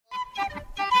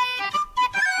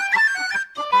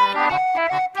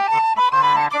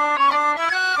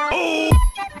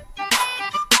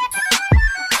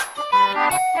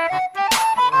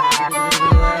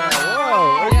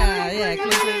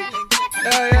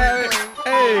Hey,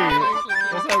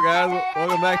 what's up, guys?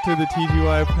 Welcome back to the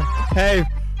TGY. Hey,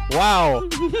 wow.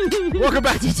 Welcome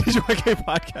back to the TGYK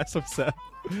podcast. I'm Seth.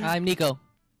 I'm Nico.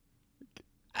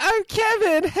 I'm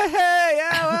Kevin. Hey,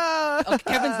 yeah, Oh,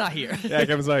 Kevin's not here. yeah,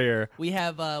 Kevin's not here. We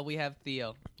have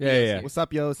Theo. Yeah. What's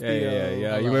up, yo? It's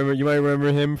Yeah. Hello. You might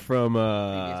remember him from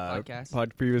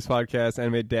Previous podcast,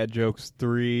 Animated Dad Jokes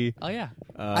 3. Oh yeah,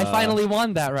 I finally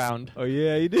won that round Oh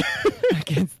yeah, you did.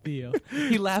 against Theo.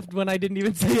 He laughed when I didn't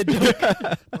even say a joke.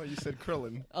 Oh, you said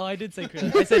Krillin. Oh, I did say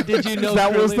Krillin. I said, "Did you know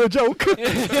That was the Krillin?" joke.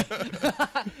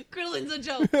 Krillin's a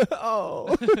joke.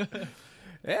 Oh.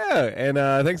 Yeah, and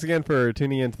thanks again for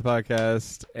tuning into the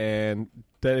podcast, and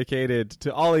dedicated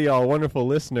to all of y'all wonderful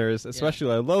listeners, especially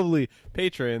our lovely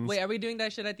patrons. Wait, are we doing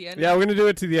that shit at the end? Yeah, we're going to do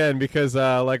it to the end because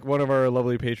like one of our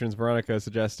lovely patrons, Veronica,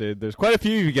 suggested, there's quite a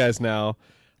few of you guys now,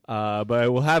 but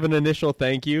we'll have an initial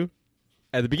thank you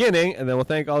at the beginning, and then we'll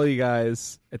thank all of you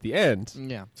guys at the end.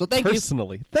 Yeah. So thank you.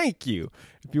 Personally, thank you.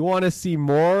 If you want to see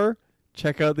more,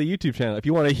 check out the YouTube channel. If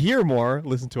you want to hear more,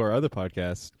 listen to our other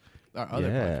podcast. Our other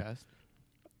podcast.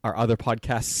 Our other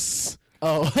podcasts.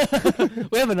 Oh,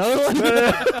 we have another one.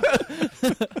 I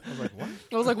was like, what?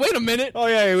 I was like, wait a minute. Oh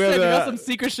yeah, we have You got some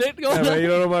secret shit going on. you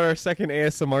don't know about our second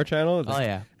ASMR channel? It's Oh like,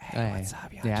 yeah. Hey, what's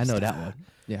up? Yeah, I know that one.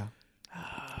 Yeah.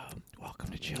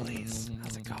 Welcome to Chili's.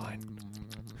 How's it going?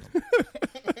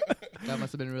 That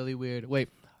must have been really weird. Wait.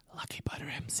 Lucky Butter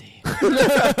MC.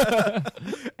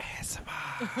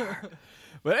 ASMR.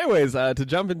 But anyways, to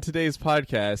jump into today's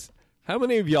podcast, how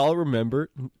many of y'all remember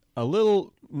a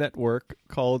little network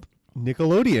called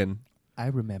Nickelodeon? I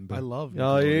remember. I love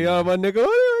Oh, you know about Nickelodeon?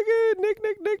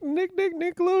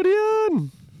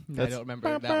 Nickelodeon. I don't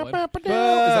remember that one. Is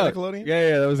that Nickelodeon?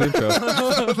 Yeah, that was the intro.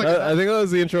 I think that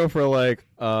was the intro for like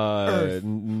Earth.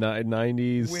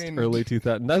 90s, Wind. early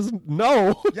 2000s.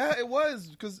 No. Yeah, it was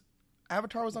because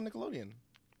Avatar was on Nickelodeon.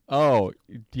 Oh,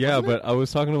 yeah, Wasn't it? but I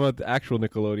was talking about the actual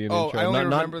Nickelodeon Oh, intro. I only not,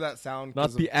 remember that sound.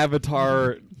 not the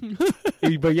Avatar.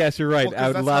 But yes, you're right. Well,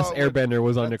 'cause that's Last how it would- Airbender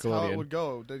was on That's how it Nickelodeon. would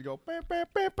go. They'd go "Bah, bah,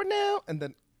 bah, bah, now," and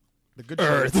then the good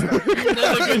Earth. show.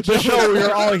 The show we're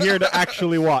all here to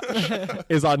actually watch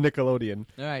is on Nickelodeon.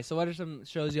 All right. So, what are some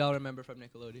shows y'all remember from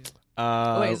Nickelodeon?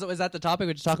 Wait, Is that the topic?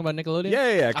 We're just talking about Nickelodeon.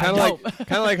 yeah. Kind I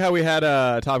of like how we had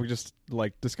a topic just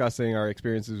like discussing our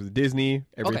experiences with Disney,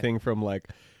 everything from like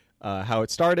how it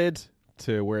started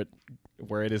to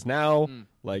where it is now,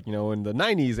 like, you know, in the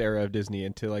 90s era of Disney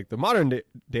into like the modern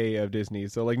day of Disney.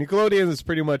 So like Nickelodeon is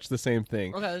pretty much the same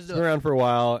thing. Okay, let's It's do been it. around for a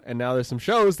while, and now there's some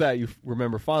shows that you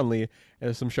remember fondly, and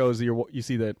there's some shows that you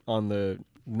see that on the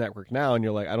network now, and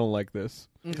you're like, I don't like this.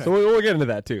 Okay. So we'll get into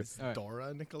that too. All right.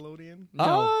 Dora Nickelodeon. No,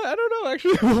 I don't know.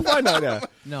 Actually, we'll find out. Yeah,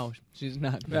 no, she's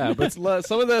not. yeah. But some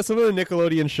of the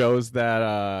Nickelodeon shows that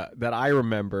I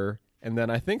remember, and then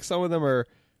I think some of them are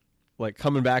like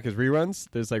coming back as reruns.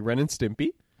 There's like Ren and Stimpy.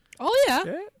 Oh yeah.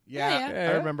 Yeah, Yeah.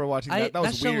 I remember watching that. That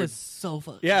was show weird. was so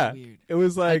fucking Yeah, weird. it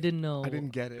was I like didn't know. I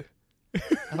didn't get it. I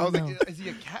I was don't know. like, is he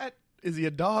a cat? Is he a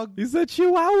dog? he's a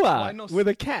Chihuahua I know with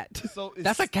a cat. So is,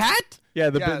 That's a cat? Yeah,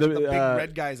 the big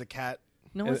red guy is a cat.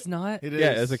 No, Uh, it's not. It is.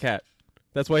 Yeah, it's a cat.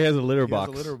 That's why he has a litter He has box.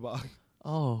 a litter box.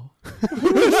 Oh,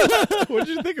 What did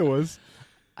you think it was?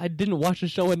 I didn't watch the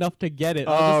show enough to get it.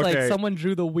 I Oh, was just okay. like, someone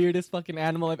drew the weirdest fucking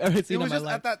animal I've ever It seen in was my just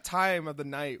life. at that time of the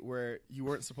night where you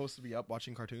weren't supposed to be up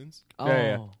watching cartoons. Oh,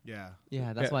 Yeah, yeah.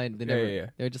 Yeah. That's Yeah. why they Yeah, never. yeah.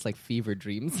 They were just like fever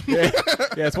dreams. Yeah,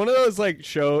 it's one of those like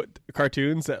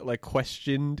cartoons that like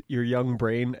questioned your young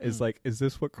brain. Is like, is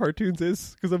this what cartoons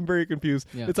is? Because I'm very confused.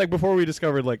 Yeah. It's like before we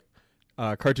discovered like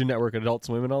Cartoon Network, Adult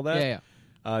Swim, and all that.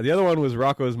 yeah. The other one was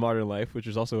Rocko's Modern Life, which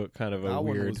is also kind of a That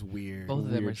one weird, was weird. Both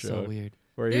of them Weird are so show. weird.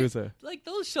 where he They're- was a. Like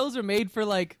those shows are made for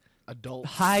like Adult.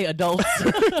 high adults.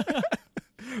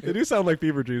 They do sound like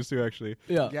fever dreams too, actually.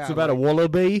 yeah. Yeah, It's about a like,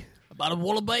 wallaby. About a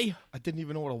wallaby. I didn't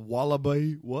even know what a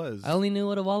wallaby was. I only knew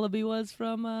what a wallaby was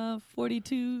from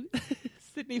 42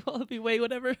 Sydney Wallaby Way,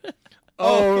 whatever.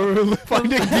 Oh,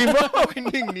 Finding Nemo.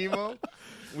 Finding Nemo.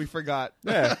 We forgot.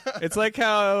 Yeah, it's like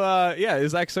how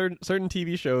it's like certain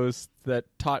TV shows that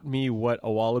taught me what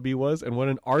a wallaby was and what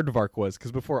an aardvark was.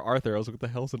 Because before Arthur, I was like, "What the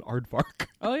hell's an aardvark?"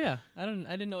 Oh yeah, I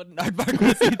didn't know what an aardvark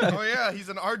was either. Oh yeah, he's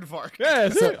an aardvark. Yeah,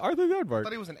 that's it. Arthur the I aardvark.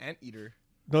 thought he was an anteater.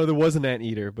 No, there was an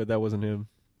anteater, but that wasn't him.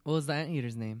 What was the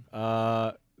anteater's name?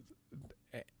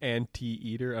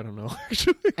 Anteater. I don't know.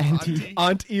 Actually, Auntie.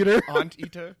 Anteater.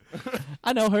 Aunt-eater.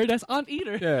 I know her. That's Aunt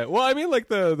Eater. Yeah. Well, I mean, like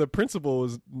the principal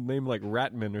was named like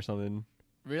Ratman or something.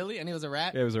 Really? And he was a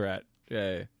rat. Yeah, it was a rat.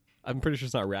 Yeah. I'm pretty sure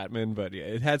it's not Ratman, but yeah,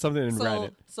 it had something in rat in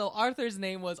it. So Arthur's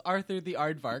name was Arthur the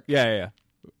Aardvark. Yeah.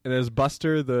 And there's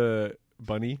Buster the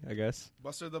bunny, I guess.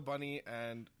 Buster the Bunny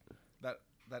and that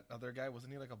that other guy?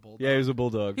 Wasn't he like a bulldog? Yeah, he was a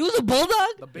bulldog. He was a bulldog?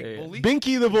 the big Yeah, yeah. bully.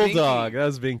 Binky the bulldog. Binky. That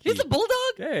was Binky. He's a bulldog?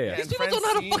 Yeah. These And people don't know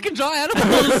how to Francine- fucking draw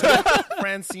animals.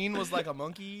 Francine was like a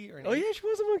monkey or an Oh yeah, she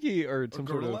was a monkey or or some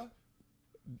gorilla.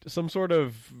 some sort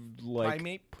of like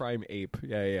Primate? prime ape.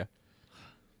 Yeah.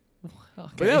 Okay.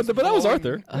 But yeah, but that was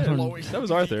Arthur. I don't- Blowing That was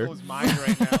Arthur. people's mind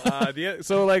right now.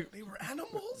 So like, They were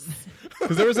animals.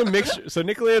 because there was a mixture. So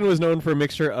Nickelodeon was known for a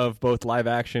mixture of both live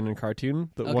action and cartoon.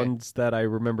 The Okay. ones that I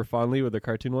remember fondly were the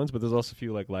cartoon ones, but there's also a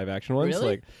few like live action ones.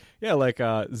 Really? Like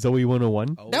Zoe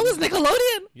 101. Oh, That was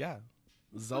Nickelodeon. yeah,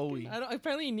 Zoe.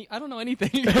 I don't know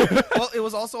anything. Well, it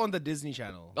was also on the Disney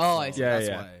Channel. Oh, I see. Yeah, That's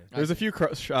yeah. why. There's a few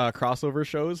crossover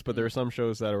shows, but there were some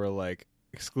shows that were like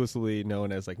exclusively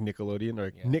known as like Nickelodeon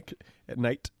or Yeah. Nick at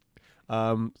Night.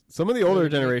 Some of the older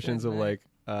Nick at generations of Night.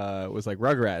 like was like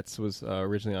Rugrats was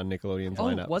originally on Nickelodeon's Oh,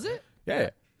 lineup. was it? Yeah.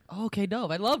 Okay,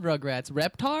 dope. I love Rugrats.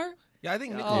 Reptar? Yeah, I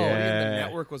think Oh. Nickelodeon, Yeah. the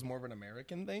network, was more of an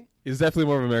American thing. It's definitely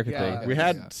more of an American Yeah, thing. We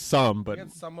had yeah. some, but We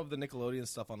had some of the Nickelodeon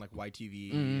stuff on like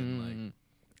YTV and like Mm.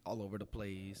 all over the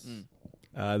place.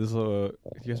 this do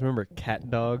you guys remember Cat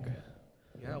Dog?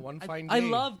 Yeah, one fine I day.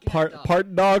 love Cat Part Dog.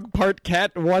 part dog, part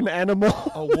cat, one animal.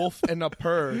 a wolf and a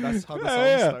purr. That's how the song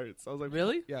Yeah. starts. I was like,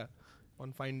 Really? Yeah.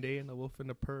 One fine day and a wolf and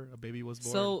a purr, a baby was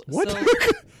born. So What?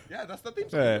 yeah, that's the theme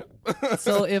Yeah. song.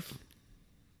 so if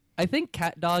I think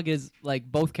Cat Dog is like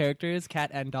both characters, Cat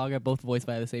and Dog are both voiced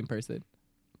by the same person.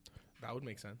 That would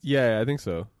make sense. Yeah, I think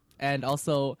so. And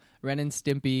also Ren and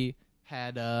Stimpy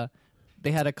had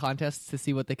they had a contest to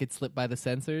see what they could slip by the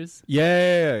censors.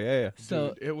 Yeah.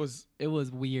 So Dude, it was, it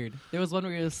was weird. There was one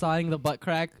where he was sawing the butt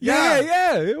crack,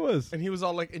 Yeah, it was. and he was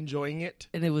all like enjoying it.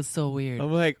 and it was so weird.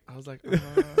 I'm like, I was like,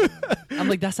 I'm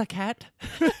like, that's a cat?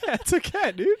 that's a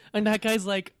cat, dude. And that guy's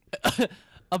like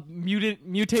a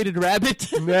mutated rabbit.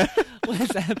 Nah. What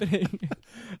is happening?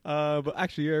 But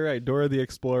actually, you're right. Dora the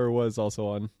Explorer was also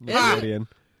on Yeah. Nickelodeon.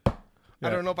 I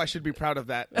don't know if I should be proud of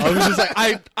that. I was just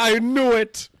like, I knew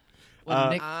it. When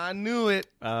Nick- I knew it.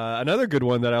 Another good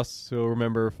one that I also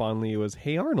remember fondly was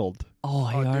Hey Arnold. oh,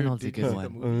 Hey Oh, dude, Arnold's a did you good see the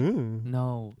one. movie?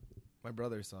 No. My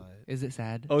brother saw it. Is it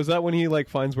sad? Oh, is that when he like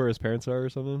finds where his parents are or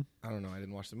something? I don't know. I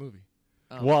didn't watch the movie.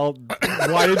 Oh. Well,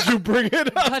 why did you bring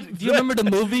it up? God, do you remember the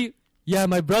movie? Yeah,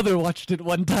 my brother watched it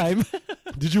one time.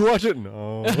 Did you watch it?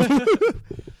 No.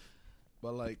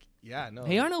 But like, yeah, no.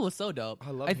 Hey Arnold was so dope.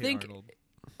 I love I Hey think Arnold.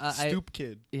 I Stoop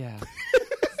kid. yeah.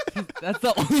 That's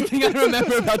the only thing I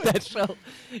remember about that show.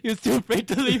 He was too afraid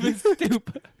to leave his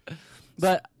stoop.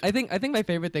 But I think my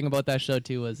favorite thing about that show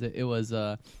too was it was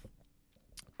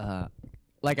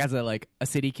like as a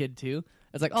city kid too.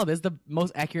 It's like, oh, this is the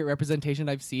most accurate representation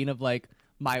I've seen of like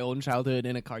my own childhood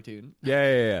in a cartoon.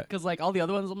 yeah. Because like all the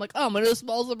other ones, I'm like, oh, I'm in a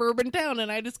small suburban town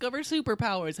and I discover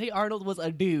superpowers. Hey, Arnold was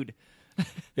a dude.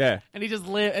 Yeah. And he just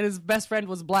lived, and his best friend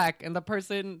was black, and the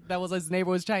person that was his neighbor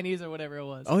was Chinese or whatever it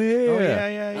was. Oh yeah. Oh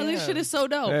yeah. Oh, this shit is so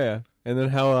dope. Yeah. And then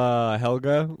how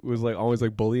Helga was like always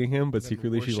like bullying him, but then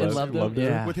secretly she worshipped loved, him. loved him.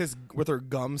 Yeah. with her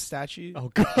gum statue. Oh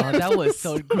god. Oh, that was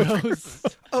so gross.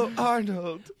 Oh,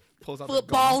 Arnold. Pulls out the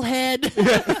Football gum. head.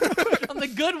 I'm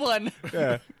the good one.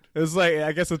 Yeah. It's like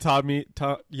I guess it taught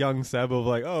young Seb of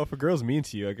like, oh, if a girl's mean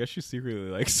to you, I guess she secretly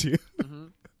likes you.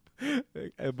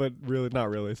 But really, not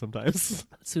really. Sometimes.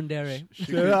 Tsundere.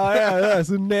 yeah,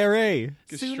 Tsundere.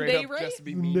 Just straight up Tsundere? just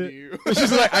be mean to you.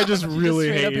 She's like, I just really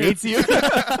Straight up hate hates you. you.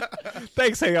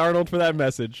 Thanks, Hey Arnold, for that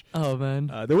message. Oh man.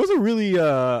 There was a really,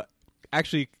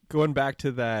 actually going back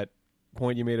to that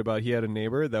point you made about he had a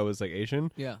neighbor that was like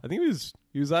Asian. Yeah. I think he was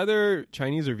either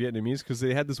Chinese or Vietnamese because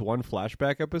they had this one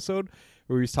flashback episode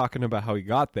where he was talking about how he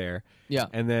got there. Yeah.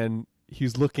 And then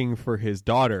he's looking for his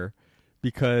daughter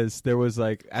because there was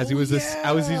like as he was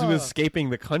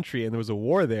escaping the country and there was a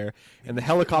war there and the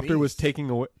helicopter was taking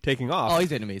off. Oh, he's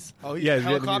Vietnamese. Oh, Yeah, yeah.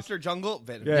 Helicopter jungle.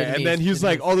 Yeah, Vietnamese, and then he's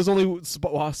like, Vietnamese. "Oh, there's only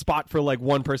spot for like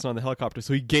one person on the helicopter."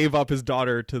 So he gave up his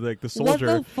daughter to like the soldier,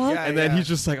 What the fuck? Yeah. and then he's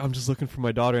just like, "I'm just looking for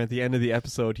my daughter." At the end of the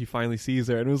episode, he finally sees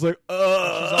her, and it was like, She's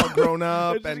all grown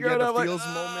up She's and grown get up, the like, feels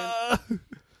moment.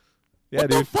 Yeah, What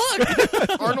dude. the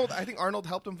fuck? Arnold, I think Arnold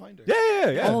helped him find her.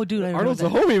 Yeah. Oh, dude, I remember Arnold's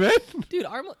that. the homie, man. Dude,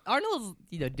 Arnold's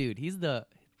dude. He was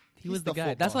the the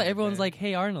guy. That's why football everyone's man. like,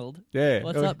 "Hey, Arnold." Yeah.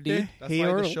 What's up, dude? That's Hey why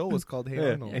Arnold. the show was called Hey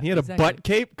Yeah. Arnold. And he had a Exactly. butt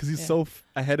cape because he's Yeah. so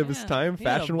ahead of his time, He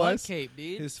had a fashion butt wise. cape,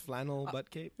 dude. His flannel butt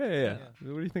cape. Yeah.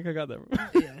 What do you think I got that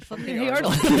from? Yeah, fucking Hey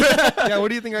Arnold. Arnold. Yeah, what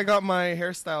do you think I got my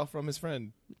hairstyle from his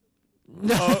friend?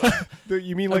 Oh,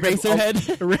 you mean like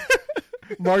Eraserhead.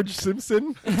 Marge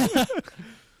Simpson?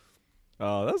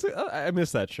 Oh, I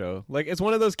miss that show. Like, it's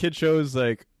one of those kid shows.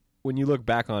 Like, when you look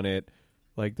back on it,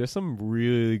 like there's some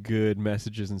really good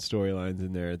messages and storylines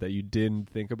in there that you didn't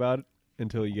think about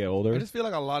until you get older. I just feel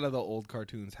like a lot of the old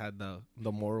cartoons had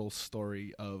the moral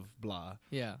story of blah.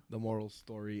 Yeah. The moral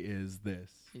story is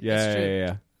this. Yeah, true.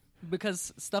 yeah.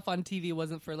 Because stuff on TV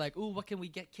wasn't for like, ooh, what can we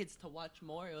get kids to watch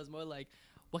more? It was more like,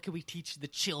 what can we teach the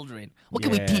children? What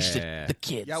can we teach Yeah. the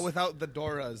kids? Yeah, without the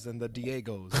Doras and the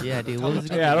Diegos. Yeah, dude. What was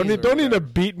it? Yeah, don't need to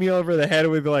beat me over the head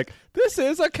with like, this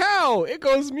is a cow. It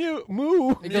goes moo.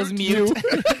 It goes mute.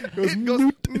 It goes It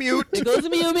goes mute. It goes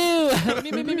mew mew.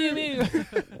 Mew mew mew mew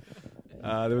mew.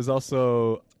 There was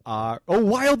also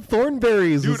Wild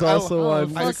Thornberries was also on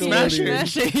fuck Nickelodeon.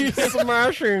 smashing.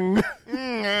 Smashing.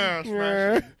 Yeah,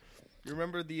 smashing. You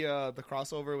remember the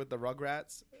crossover with the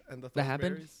Rugrats and the That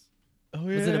happened? Thornberries? Oh,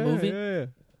 Was it a movie? Yeah.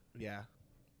 Yeah.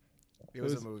 It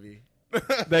was a movie.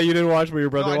 That you didn't watch, but your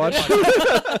brother No, I watched. didn't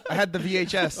watch it. I had the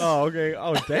VHS. Oh, okay.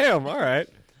 Oh, damn. All right.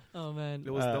 Oh man,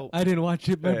 It was dope. I didn't watch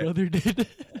it. My Yeah. brother did.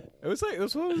 It was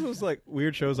one of those like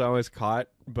weird shows I always caught,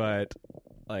 but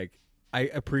like I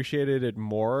appreciated it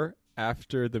more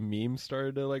after the memes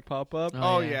started to like pop up.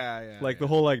 Oh, yeah. yeah. Like the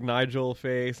whole like Nigel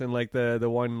face and like the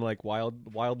one like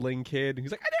wildling kid.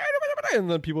 He's like, and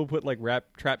then people put like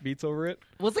trap beats over it.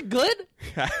 Was it good?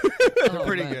 Oh,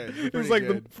 pretty man. good. It was Pretty like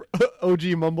good. the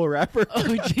OG mumble rapper.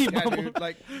 Oh, gee, Yeah, Mama. dude,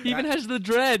 like He even that- has the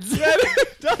dreads. Yeah,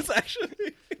 it does actually.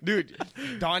 dude,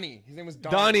 Donnie. His name was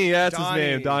Donnie. Donnie, yeah, that's his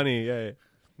name. Donnie, yeah.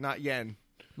 Not Yen.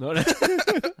 No,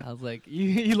 I was like,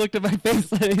 he looked at my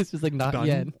face and he's just like, not Donnie?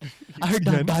 yet. I heard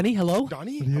Yen? Donnie, hello?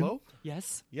 Donnie? Hello?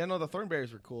 Yes. Yeah, no, the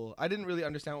Thornberries were cool. I didn't really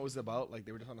understand what it was about. Like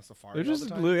they were just on a safari. it was all just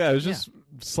the time. it was just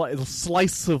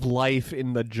slice of life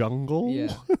in the jungle.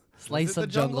 Yeah. Slice the of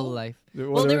jungle jungle? life.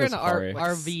 Well, they they're were in in a an safari.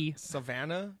 RV.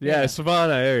 Savannah. Yeah, Yeah.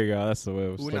 Savannah. There you go. That's the way I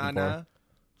was looking for. Unana.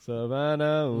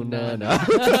 Savannah,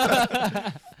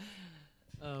 Unana.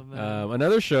 Oh, man.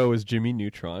 Another show was Jimmy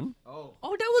Neutron. Oh.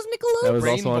 Oh, that was Nickelodeon. That was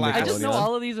Brain also on Blast. I just Nickelodeon. know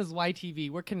all of these as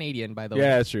YTV. We're Canadian, by the way.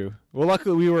 Yeah, that's true. Well,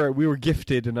 luckily we were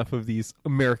gifted enough of these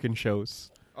American shows.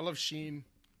 I love Sheen.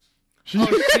 You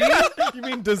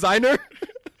mean designer?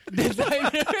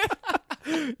 Designer.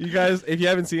 You guys, if you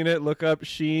haven't seen it, look up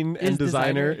Sheen and Is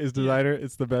designer. Designer. Is designer?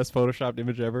 It's the best photoshopped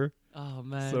image ever. Oh,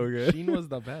 man. So good. Sheen was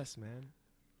the best, man.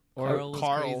 Or Carl was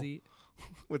Carl crazy.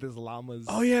 with his llamas.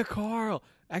 Oh yeah, Carl.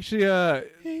 Actually,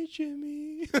 Hey,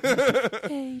 Jimmy.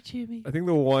 Hey, Jimmy. I think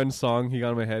the one song he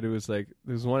got in my head, it was like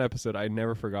there was one episode I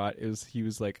never forgot. It was he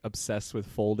was like obsessed with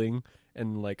folding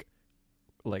and like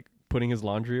putting his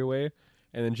laundry away,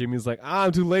 and then Jimmy's like,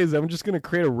 I'm too lazy. I'm just gonna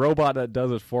create a robot that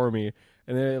does it for me,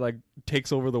 and then it like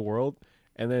takes over the world.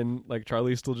 And then like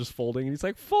Charlie's still just folding, and he's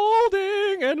like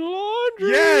folding and laundry.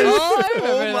 Yes. Oh, I remember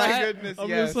Oh my that. goodness. I'm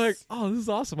yes. just like, oh, this is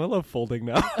awesome. I love folding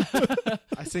now.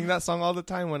 I sing that song all the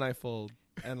time when I fold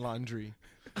and laundry.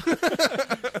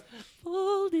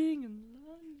 Folding and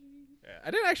laundry.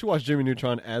 I didn't actually watch Jimmy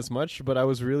Neutron as much, but I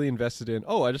was really invested in.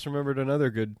 Oh, I just remembered another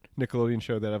good Nickelodeon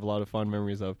show that I have a lot of fond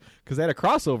memories of because they had a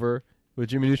crossover with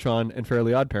Jimmy Neutron and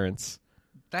Fairly Odd Parents.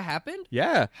 That happened?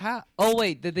 Yeah, How? Oh,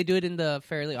 wait. Did they do it in the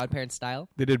Fairly Odd Parents style?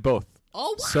 they did both. Oh,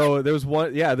 what? So there's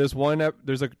one. Yeah,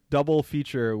 there's a double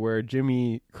feature where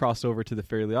Jimmy crossed over to the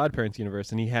Fairly Odd Parents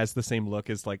universe, and he has the same look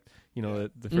as like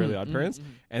the Fairly Odd Parents,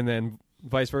 and then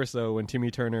vice versa when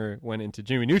Timmy Turner went into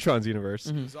Jimmy Neutron's universe.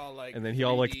 Mm-hmm. It was all like And then he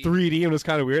all like 3D. 3D and it was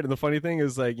kind of weird. And the funny thing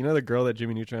is like, the girl that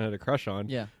Jimmy Neutron had a crush on,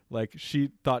 Yeah. like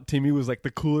she thought Timmy was like the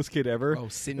coolest kid ever. Oh,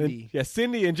 And- Cindy. yeah,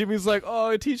 Cindy. And Jimmy's like,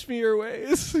 oh, teach me your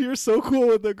ways. You're so cool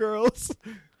with the girls.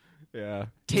 Yeah.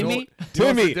 You know Timmy? what- you know what's the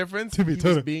Timmy. difference? Timmy he was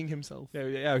Turner. being himself.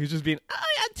 Yeah, he's just being, oh,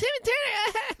 yeah, Timmy Turner.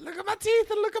 Look at my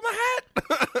teeth and look at my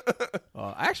hat.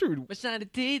 I actually, But shiny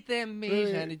teeth and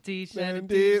me, shiny teeth, shiny Shiny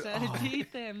teeth, teeth. shiny Oh.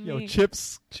 teeth and yo, me.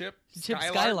 Chips. Chip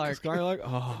Skylark. Skylark.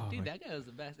 Oh. Dude, that guy was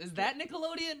the best. Is that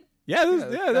Nickelodeon? Yeah, Yeah,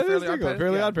 that that is Fairly Odd Fairly,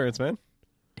 Parents, yeah. Odd Parents, man.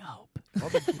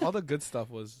 Dope. all the good stuff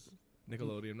was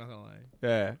Nickelodeon. I'm not gonna lie.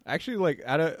 Yeah, actually, like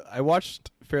I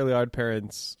watched Fairly Odd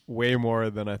Parents way more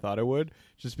than I thought I would,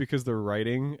 just because the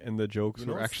writing and the jokes You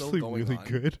know were what's still actually going really on?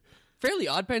 good. Fairly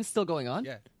Odd Parents still going on?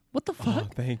 Yeah, What the Oh,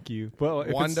 fuck? thank you. Well, if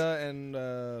it's Wanda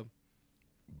and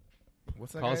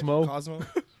what's that Cosmo? Guy? Cosmo.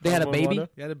 They had a Cosmo and baby? Wanda?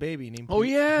 He had a baby named. Oh, Poof.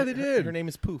 yeah, they did. Her name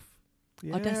is Poof.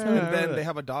 Yeah, that's so- And Yeah. then they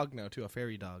have a dog now too, a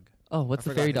fairy dog. Oh, what's I the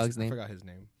forgot fairy his- dog's I name? forgot his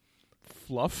name.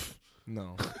 Fluff,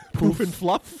 No, Poof and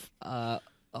Fluff.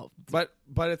 but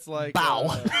it's like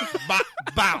Bow.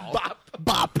 bow.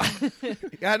 Bop.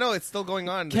 Yeah, no, it's still going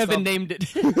on. They Kevin still, named it.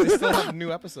 they still have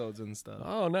new episodes and stuff.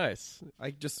 Oh, nice.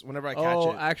 I just whenever I catch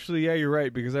it. Actually, yeah, you're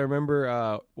right because I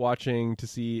remember watching to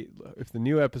see if the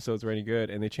new episodes were any good,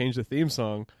 and they changed the theme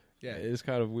song. Yeah, It is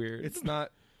kind of weird. it's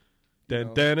not. Dun,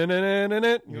 know, dun, dun, dun, dun,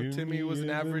 dun. You know, Timmy was an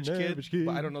average kid,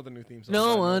 but I don't know the new theme song. No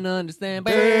but I know- one understands.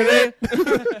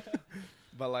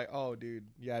 But But like, oh, dude,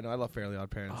 yeah, no, I love Fairly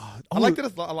Odd Parents. Oh, I liked it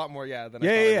a lot more, yeah. Than I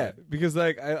thought I Yeah. would. Because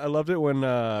like I loved it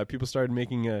when people started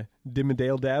making a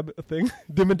Dimmadale dab a thing.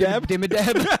 Dimmadab.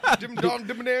 Dimmadab. Dim-dom,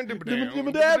 dim-a-dam, dim-a-dam,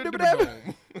 Dim-a-dam, dim-a-dam.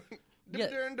 dim-a-dam. Yeah.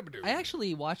 Dim-a-dam, dim-a-dam. I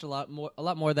actually watched a lot more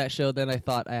of that show than I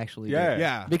thought I actually Yeah. did.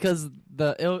 Yeah. Because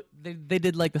they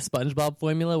did like the SpongeBob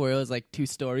formula where it was like 2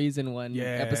 stories in one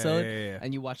episode, Yeah.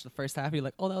 and you watch the first half, you're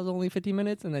like, oh, that was only 15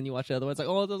 minutes, and then you watch the other one, it's like,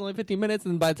 oh, that was only 15 minutes,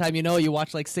 and by the time you know, you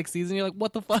watch like 6 seasons, you're like,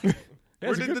 what the fuck? Yeah,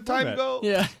 Where it's a did good the time format. go?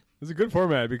 Yeah. It's a good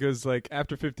format because like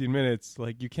after 15 minutes,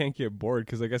 like you can't get bored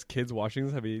because I guess kids watching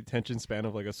this have a attention span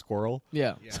of like a squirrel.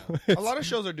 Yeah. Yeah. A lot of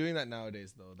shows are doing that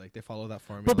nowadays, though. Like, they follow that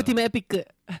formula. Puppety Epic.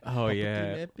 Oh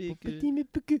yeah.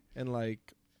 And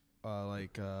like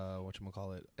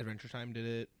whatchamacallit, Adventure Time did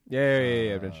it.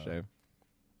 Yeah. Adventure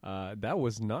Time. That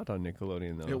was not on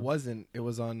Nickelodeon though. It wasn't. It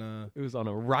was on It was on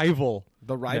a rival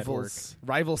the Rivals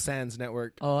Rival Sands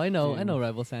Network. Oh, I know Yeah.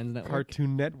 Rival Sands Network.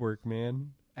 Cartoon Network,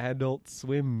 man. Adult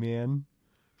Swim, man.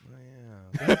 Oh,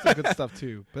 yeah, they had some good stuff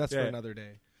too, but that's for Yeah. another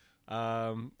day.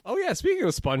 Oh yeah. Speaking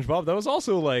of SpongeBob, that was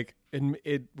also like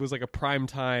it was like a prime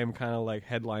time kind of like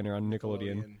headliner on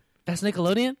Nickelodeon. That's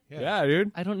Nickelodeon? Yeah,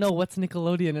 dude. I don't know what's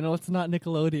Nickelodeon. I know it's not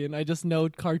Nickelodeon. I just know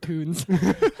cartoons. Well,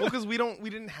 because we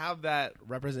didn't have that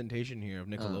representation here of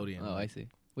Nickelodeon. Oh, I see.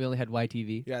 We only had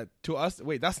YTV. Yeah, to us.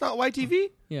 Wait, that's not YTV.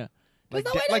 Yeah. Like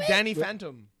That's not like YTV? Danny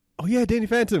Phantom. Oh yeah, Danny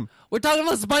Phantom. We're talking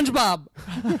about SpongeBob.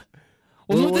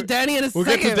 We'll move to Danny in a We'll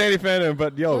second. get to Danny Phantom,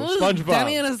 but yo, We'll move to SpongeBob.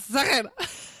 Danny in a second.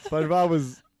 SpongeBob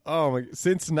was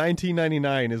since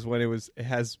 1999 is when it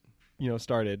has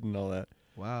started and all that.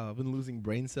 Wow, I've been losing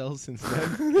brain cells since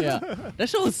then. Yeah. That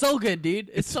show is so good,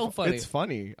 dude. It's so funny. It's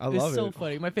funny. I It's love so it.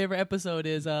 funny. My favorite episode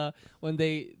is when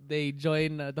they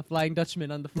join the Flying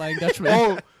Dutchman on the Flying Dutchman.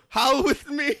 Oh, howl with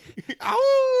me.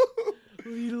 Ow.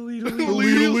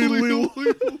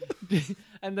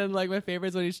 And then like my favorite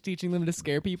is when he's teaching them to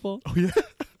scare people. Oh yeah.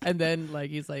 And then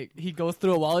like he goes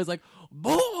through a wall. He's like,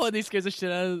 "Boo!" and he scares the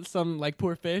shit out of some like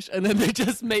poor fish. And then they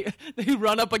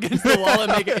run up against the wall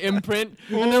and make an imprint.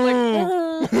 And they're like,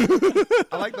 "Oh,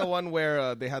 I like the one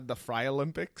where they had the Fry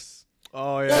Olympics.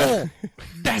 Oh yeah. oh,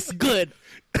 that's good."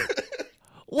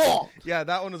 Whoa! Yeah,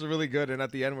 that one was really good. And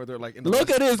at the end, where they're like in the, Look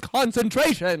at his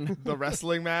concentration. the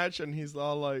wrestling match, and he's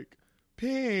all like,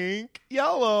 "Pink,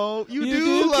 yellow, you You do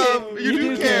do love, care. you You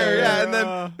do do care." care. Yeah, and Yeah.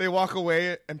 then they walk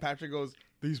away, and Patrick goes,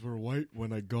 "These were white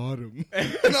when I got him."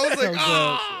 And I was like,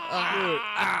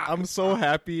 I'm so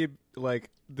happy like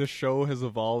the show has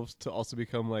evolved to also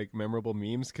become like memorable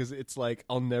memes because it's like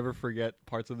I'll never forget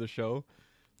parts of the show,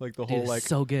 like the Dude, whole it's like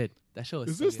so good. That show is.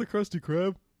 is so this good. the Krusty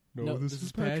Krab? No, this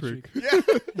is Patrick. "Yeah."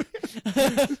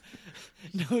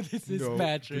 No, this is No,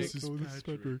 Patrick. this is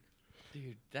Patrick.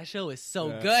 Dude, that show is so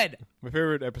Yeah. good. My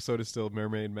favorite episode is still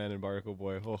Mermaid Man and Barnacle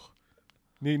Boy. Oh,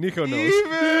 Nico knows.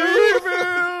 Evil.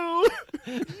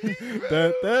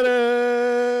 Da, da,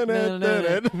 da, da,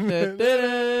 da,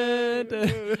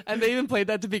 da. And they even played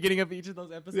that at the beginning of each of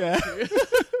those episodes. Yeah. Too.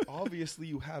 Obviously,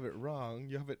 you have it wrong.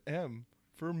 You have it M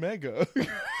for mega.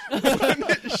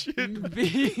 It should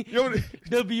B, Yo,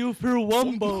 W for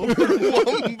Wumbo.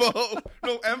 Wumbo.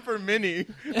 No, M for mini.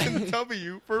 And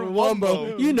W for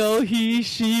Wumbo. You know, he,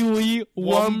 she, we,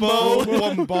 Wumbo.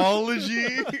 Wumbo.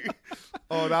 Wumbology.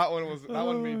 Oh, that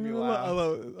one made me I laugh.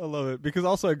 love it because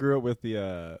also I grew up with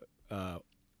the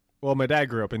well, my dad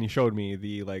grew up and he showed me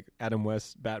the like Adam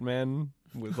West Batman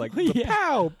with like the Yeah.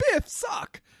 pow biff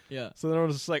suck. Yeah. So then I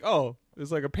was just like, oh,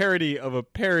 it's like a parody of a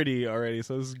parody already.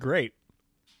 So this is great.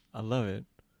 I love it.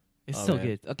 It's Oh, so man.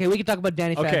 good. Okay, we can talk about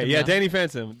Danny Phantom Okay, yeah, now. Danny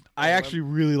Phantom. I actually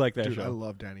really like that Dude, I show.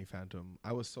 love Danny Phantom.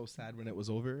 I was so sad when it was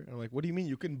over. And I'm like, what do you mean?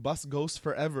 You can bust ghosts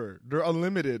forever. They're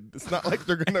unlimited. It's not like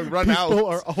they're going to run out. People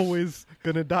are always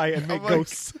gonna die and make I'm like-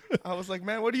 ghosts. I was like,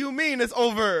 man, what do you mean it's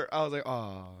over? I was like,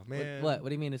 oh, man. What? What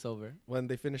do you mean it's over? When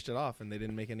they finished it off and they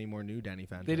didn't make any more new Danny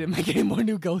Phantom. They didn't make any more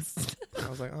new ghosts. I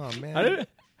was like, oh, man.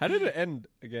 How did it end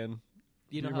again?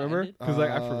 You Do know you how it remember? ended? Because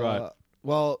I forgot.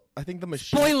 Well, I think the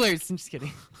machine Spoilers! I'm just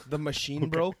kidding. the machine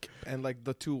broke and like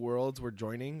the two worlds were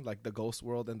joining, like the ghost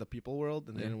world and the people world,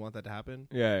 and they Yeah. didn't want that to happen.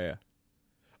 Yeah.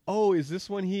 Oh, is this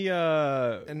when he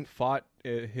fought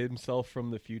himself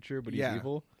from the future, but he's Yeah.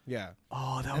 evil? Yeah.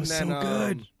 Oh, that And was then, so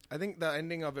good. I think the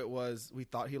ending of it was we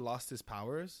thought he lost his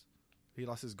powers. He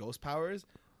lost his ghost powers.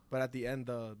 But at the end,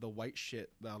 the white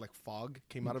shit, the like fog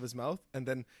came out of his mouth, and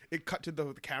then it cut to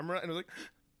the camera, and it was like,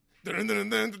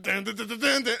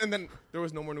 and then there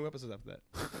was no more new episodes after that.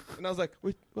 And I was like,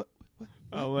 wait, what?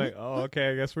 I'm like, oh, okay,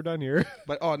 I guess we're done here.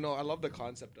 But oh no, I love the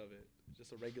concept of it.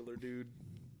 Just a regular dude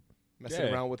messing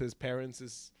Yeah. around with his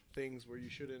parents' things where you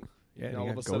shouldn't. Yeah, and and all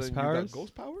he of a got sudden ghost you powers? got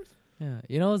ghost powers. Yeah.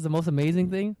 You know what's the most amazing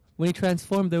thing? when he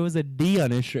transformed, there was a D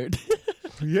on his shirt.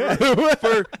 Yeah.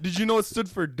 Did you know it stood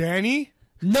for Danny?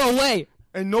 No way.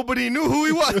 And nobody knew who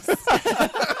he was.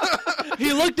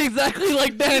 He looked exactly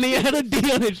like Danny and had a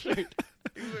D on his shirt.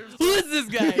 Who is this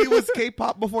guy? He was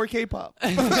K-pop before K-pop.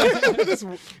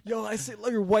 Yo, I say,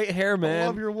 love your white hair, man. I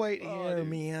love your white hair, dude.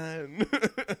 man.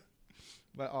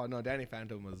 But oh no, Danny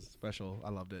Phantom was special. I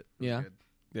loved it. It was Yeah. Do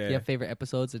good. you have favorite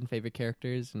episodes and favorite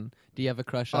characters? And do you have a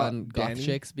crush on goth Danny?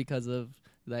 chicks because of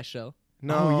that show?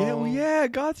 No, Oh, yeah, well, yeah,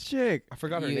 goth chick. I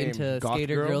forgot her You name. into Goth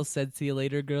skater girl? girls said see you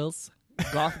later girls?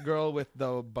 Goth girl with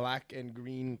the black and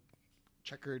green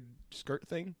checkered skirt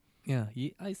thing. Yeah,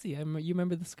 I see. You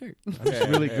remember the skirt. I'm just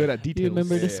really good at details. You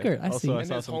remember the Yeah. skirt. I Also, see. I And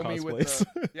saw his some homie with cosplays.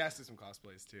 the yeah, I see some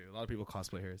cosplays too. A lot of people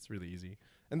cosplay here. It's really easy.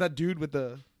 And that dude with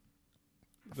the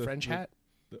French hat,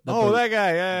 Oh, that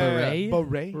guy, yeah.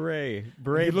 Beret? beret.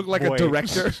 Beret. He looked like boy. a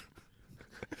director.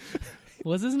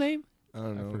 What's his name? I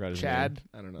don't know. forgot his Chad.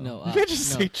 I don't know. No, You can't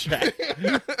just no. say Chad.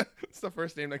 It's the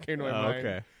first name that came to my Oh, mind.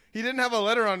 okay. He didn't have a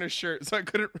letter on his shirt, so I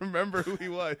couldn't remember who he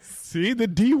was. See, the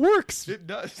D works. It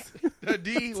does. The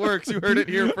D works. You heard it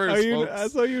here first, folks.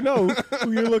 That's how you know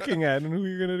who you're looking at and who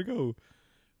you're gonna go.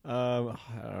 I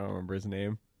don't remember his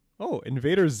name. Oh,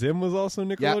 Invader Zim was also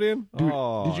Nickelodeon. Dude,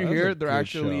 Oh, did you that's hear a they're good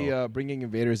actually show. bringing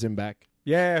Invader Zim back?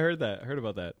 Yeah, I heard that. I heard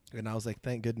about that. And I was like,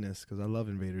 thank goodness, because I love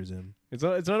Invader Zim. It's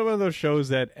not one of those shows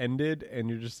that ended and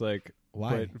you're just like,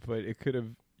 Why? But it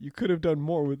you could have done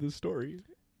more with this story.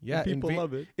 Yeah, And people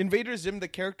love it. Invader Zim, the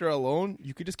character alone,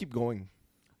 you could just keep going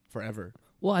forever.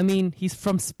 Well, I mean, he's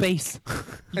from space.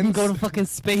 You can go to fucking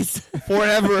space.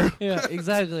 Forever. Yeah,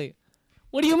 exactly.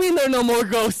 What do you mean there are no more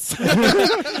ghosts?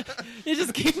 You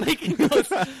just keep making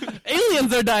ghosts.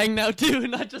 Aliens are dying now too,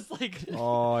 not just like.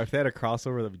 Oh, if they had a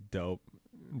crossover, that'd be dope.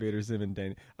 Invader Zim and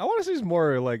Danny. I want to see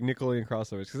more like Nickelodeon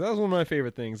crossovers because that was one of my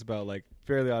favorite things about like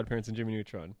Fairly Odd Parents and Jimmy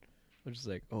Neutron. I'm just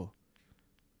like, oh,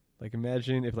 like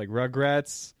imagine if like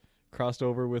Rugrats crossed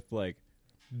over with like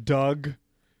Doug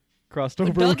crossed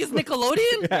over. Doug with, is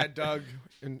Nickelodeon? Yeah, Doug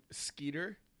and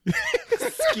Skeeter.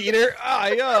 Skeeter. Ah,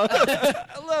 yeah,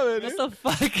 I love it. What the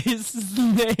fuck is his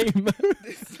name?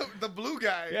 The blue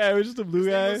guy. Yeah, it was just a blue His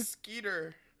name guy. was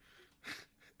Skeeter.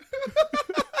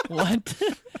 What?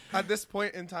 At this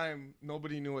point in time,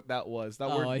 nobody knew what that was. That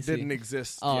Oh, I word see. didn't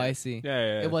exist. Oh, yet. I see.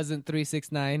 Yeah. It wasn't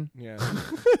 369. Yeah.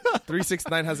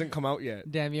 369 hasn't come out yet.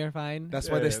 Damn, you're fine. That's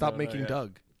Yeah, why they yeah, stopped no, making yeah.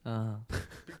 Doug.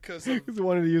 Because of, Because they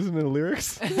wanted to use it in the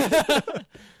lyrics.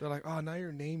 they're like, oh, now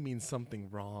your name means something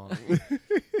wrong.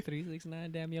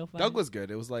 369. Damn, you're fine. Doug was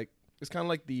good. It was like it's kind of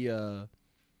like the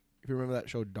if you remember that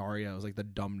show Daria, it was like the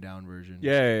dumbed down version.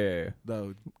 yeah.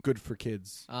 The good for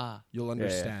kids. Ah. You'll Yeah.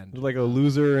 understand. Like a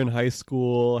loser in high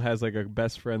school has like a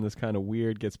best friend that's kind of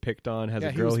weird, gets picked on, has Yeah,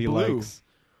 a he girl was he blue. likes.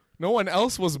 No one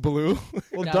else was blue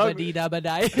Well, Dabba Doug. dee dabba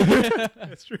die.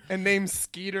 That's true. and named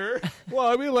Skeeter. Well,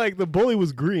 I mean, like the bully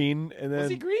was green, and then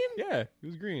Was he green? Yeah, he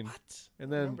was green. What? And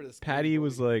I then remember this Patty green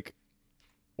was bully. like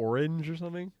orange or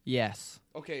something. Yes.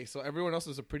 Okay, so everyone else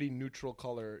is a pretty neutral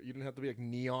color. You didn't have to be like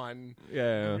neon.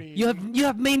 Yeah. Green. You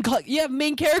have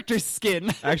main character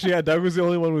skin. Actually, yeah, Doug was the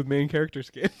only one with main character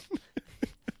skin.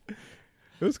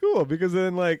 It was cool because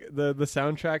then like the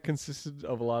soundtrack consisted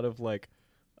of a lot of like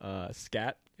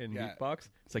scat and Yeah. beatbox.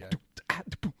 It's like Yeah.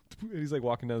 and he's like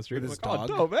walking down the street. With I'm his like,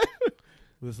 dog. Oh, dope, man.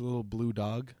 This little blue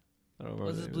dog. I don't remember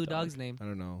What's the this name blue of the dog. dog's name? I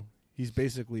don't know. He's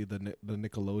basically the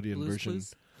Nickelodeon Blue's version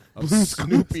Clues? of Blue's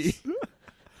Snoopy.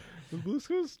 The Blue's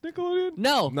Clues Nickelodeon.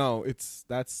 No. No,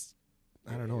 that's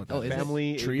I don't know what that Oh, is it?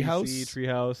 Family Treehouse? ABC,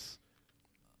 Treehouse.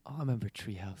 Oh, I remember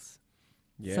Treehouse.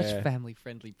 Yeah, Such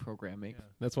family-friendly programming.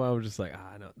 that's why I was just like,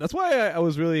 no. That's why I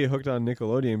was really hooked on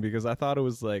Nickelodeon because I thought it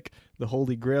was like the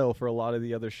holy grail for a lot of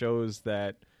the other shows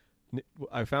that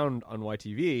I found on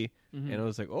YTV, Mm-hmm. and I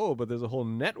was like, oh, but there's a whole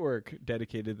network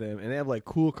dedicated to them, and they have like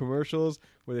cool commercials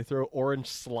where they throw orange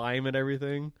slime at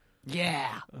everything. Yeah.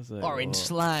 I was like, Orange oh.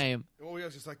 slime. Oh, yeah,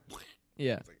 it's just like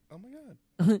Yeah. it's like, oh my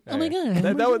god, Oh my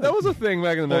god. That was a thing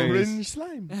back in the 90s. orange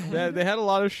slime. They had a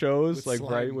lot of shows With like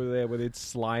slime. right where they'd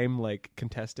slime like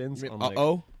contestants. On, like,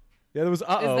 oh, yeah, there was Is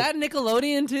that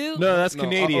Nickelodeon too? No, that's No,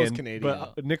 Canadian. Uh-Oh's Canadian.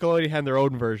 But Nickelodeon had their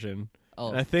own version. Oh.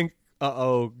 And I think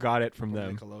got it from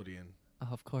them. Nickelodeon. Oh,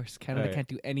 of course. Canada Right. can't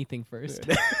do anything first.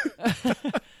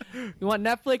 You want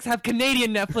Netflix? Have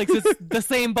Canadian Netflix. It's the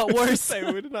same but worse.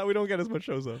 we don't get as much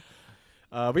shows though.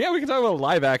 But yeah, we can talk about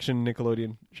live action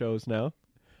Nickelodeon shows now.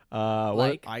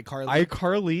 Like? iCarly.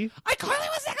 iCarly. iCarly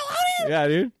was Nickelodeon. Yeah,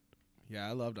 dude. Yeah,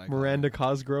 I loved iCarly. Miranda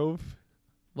Cosgrove.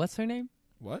 What's her name?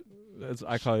 What? That's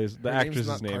iCarly's the Her name's actress's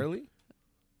not name. Carly?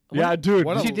 Yeah, dude.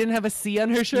 What She didn't have a C on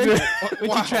her shirt when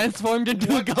Wow. she transformed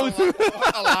into a What a ghost. lie.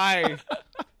 What a lie.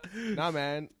 Nah,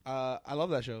 man. I love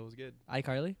that show. It was good.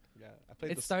 iCarly?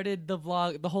 Played It the- started the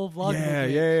whole vlog. Yeah,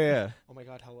 movement. yeah. Oh my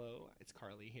god, hello, it's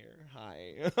Carly here.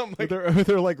 Hi. I'm With like,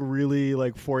 their like really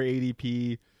like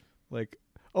 480p, like.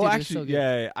 Oh, Dude, it was actually, so good.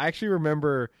 yeah. I actually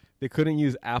remember they couldn't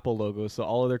use Apple logos, so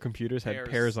all of their computers had Pears.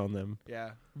 pears on them.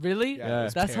 yeah, Really? Yeah. it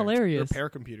was That's pear. hilarious. They're pair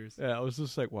computers Yeah, I was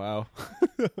just like, wow,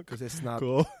 because it's not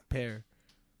cool. pair.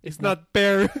 It's not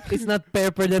pear. It's not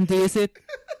fair for them to use it.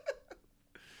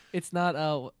 It's not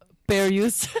fair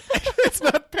use. It's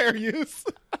not pear use.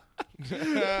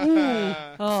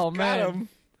 Oh Got man, him.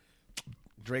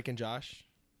 Drake and Josh.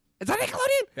 is that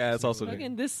Nickelodeon? Yeah, it's also.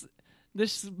 Fucking this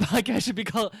podcast should be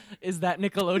called "Is That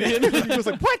Nickelodeon?" He was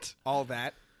like, what? All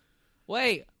that.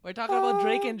 Wait, we're talking about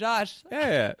Drake and Josh.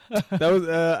 Yeah, that was.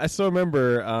 I still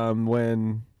remember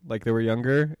when like they were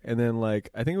younger, and then like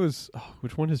I think it was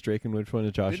which one is Drake and which one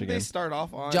is Josh Didn't again? they start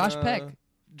off on Josh Peck,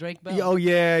 Drake Bell. Oh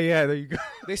yeah, there you go.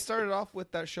 They started off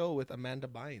with that show with Amanda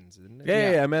Bynes, didn't it?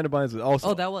 Yeah, Amanda Bynes was also.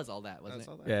 Oh, that was all that, wasn't That's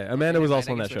it? all that. yeah, Amanda was Right,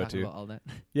 also on I that guess we're show talking too. about all that.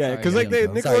 Yeah, Sorry, because like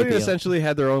Liam, they Sorry, Nickelodeon Theo. essentially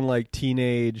had their own like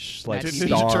teenage like Matt Ninja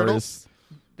stars. Turtles?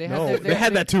 They had No, their, they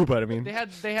had that too, but I mean,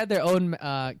 They had their own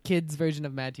kids version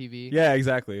of Mad TV. yeah,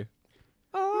 exactly.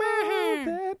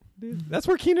 Oh, that's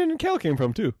where Keenan and Kel came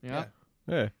from too. Yeah.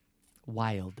 Yeah,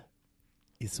 Wild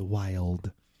It's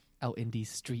wild. out in these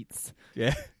streets.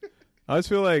 yeah. I always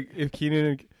feel like if Keenan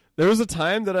and there was a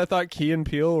time that I thought Key and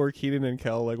Peele were Keenan and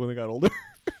Kel like when they got older.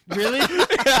 Really?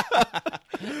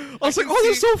 I was like, can oh,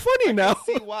 they're see- so funny now.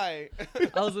 See why?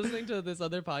 I was listening to this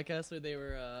other podcast where they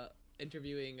were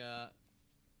interviewing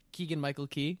Keegan Michael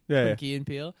Key Yeah, from yeah. Key and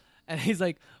Peele, and he's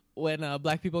like, when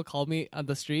black people call me on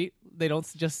the street, they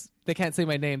can't say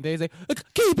my name. They say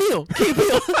Key Peele, Key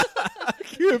Peele.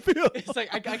 Key and Peele. It's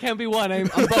like I can't be one. I'm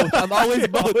both. I'm always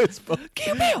both. Always both.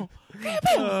 Key Peele, Key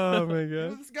Peele. Oh my Who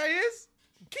god. this guy is?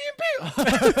 Key and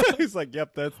Peele. He's like,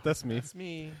 yep, that's me. That's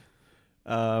me.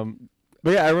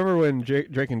 But yeah, I remember when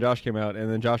Drake and Josh came out, and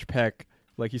then Josh Peck,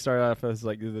 like he started off as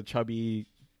like the chubby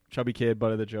kid,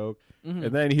 butt of the joke, Mhm.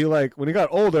 and then he like when he got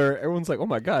older, everyone's like, oh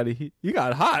my god, he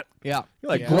got hot, Yeah, he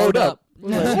like Yeah. glowed up.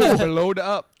 Blowed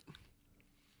up.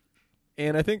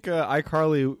 And I think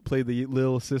iCarly played the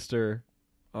little sister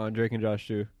on Drake and Josh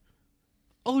too.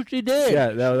 Oh, she did. Yeah,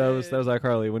 that was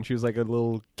iCarly when she was like a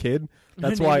little kid.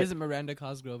 That's Her name why. isn't Miranda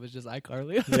Cosgrove. It's just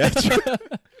iCarly. Yeah,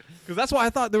 because that's why I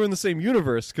thought they were in the same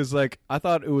universe. Because like I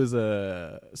thought it was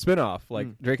a spinoff, like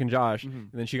Drake and Josh, and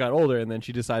then she got older, and then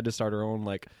she decided to start her own,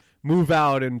 like move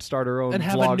out and start her own and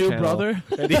have vlog a new channel. brother.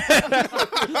 And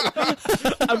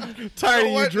I'm tired You know of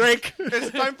you, what? Drake.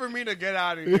 It's time for me to get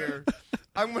out of here.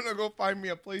 I'm gonna go find me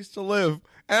a place to live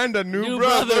and a new New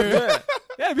brother. brother.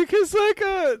 Yeah, because like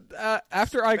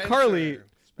after iCarly,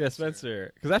 yeah,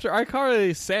 Spencer. Because after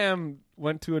iCarly, Sam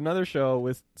went to another show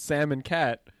with Sam and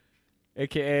Cat,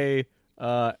 aka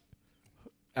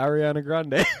Ariana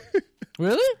Grande.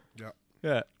 Really?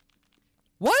 Yeah.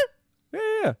 What?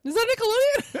 Yeah. Is that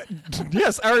Nickelodeon?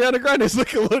 Yes, Ariana Grande is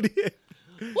Nickelodeon.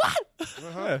 What?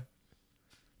 Yeah.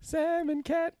 Sam and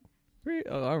Cat.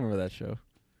 Oh, I remember that show.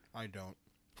 I don't.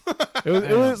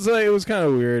 It was kind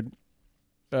of weird.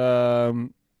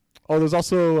 There's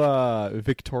also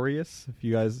Victorious. If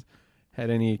you guys had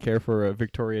any care for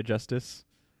Victoria Justice,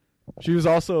 she was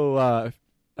also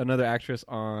another actress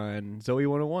on Zoe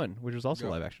 101, which was also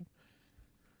Yeah. live action.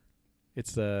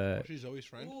 It's She's always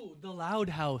friend. Ooh, The Loud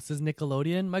House is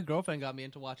Nickelodeon. My girlfriend got me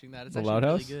into watching that. It's The actually Loud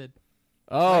really House? good.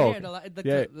 oh Right here,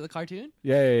 yeah. the cartoon.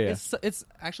 yeah. It's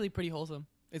actually pretty wholesome.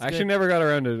 It's I actually good. never got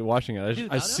around to watching it. Dude,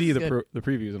 I Loud see House the is good. the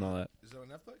previews and all that. Is it on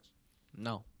Netflix?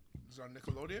 No. Is it on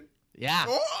Nickelodeon? Yeah.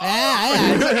 Oh! Yeah.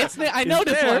 I know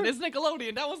It's this there. one. It's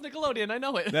Nickelodeon. That was Nickelodeon. I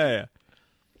know it. Yeah.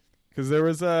 Because there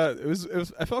was it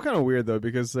was I felt kind of weird though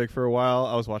because like for a while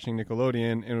I was watching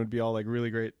Nickelodeon and it would be all like really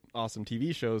great awesome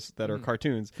TV shows that are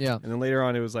cartoons. Yeah. And then later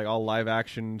on it was like all live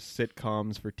action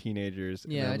sitcoms for teenagers.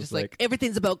 And Yeah, it was just like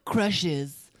everything's about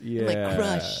crushes. yeah, Like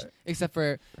crush. Except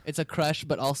for it's a crush,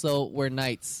 but also we're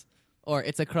knights. Or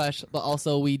it's a crush, but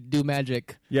also we do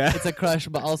magic. Yeah. It's a crush,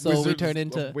 but also we Wizards turn of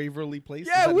into. Waverly Place.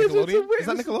 Yeah, Is that Wizards of Nickelodeon? Is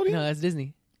that Wizards. Nickelodeon? No, that's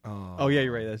Disney. Oh yeah,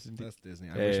 you're right. That's Disney.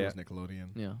 I Yeah, wish yeah. it was Nickelodeon.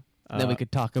 Yeah. Then we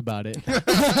could talk about it.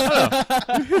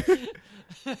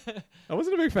 I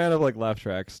wasn't a big fan of like laugh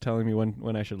tracks telling me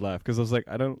when I should laugh because I was like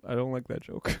I don't like that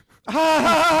joke.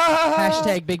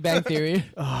 Hashtag Big Bang Theory.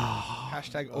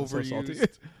 Hashtag Oh, so salty.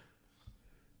 overused.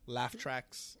 Laugh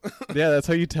tracks. Yeah, that's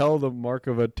how you tell the mark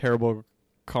of a terrible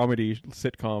comedy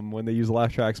sitcom when they use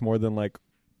laugh tracks more than like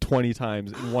 20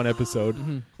 times in one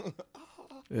episode.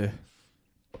 Ugh.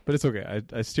 But it's okay.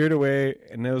 I steered away,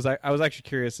 and I was actually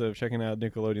curious of checking out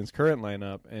Nickelodeon's current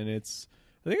lineup, and I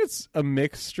think it's a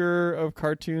mixture of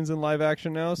cartoons and live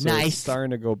action now. So Nice. it's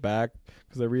starting to go back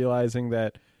because they're realizing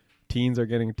that teens are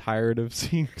getting tired of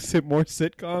seeing more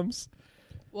sitcoms.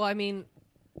 Well, I mean,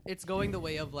 it's going the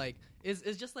way of like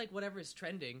it's just like whatever is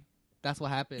trending. That's what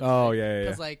happens. Oh, right? yeah.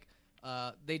 Because like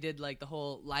they did like the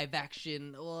whole live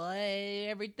action,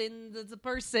 everything that's a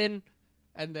person,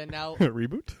 and then now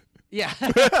Reboot? yeah.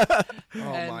 Oh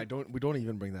And- my! We don't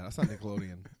even bring that. That's not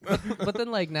Nickelodeon. But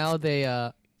then like now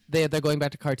they're going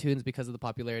back to cartoons because of the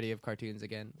popularity of cartoons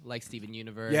again, like Steven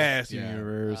Universe. Yes, Yeah.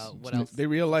 universe. What else? They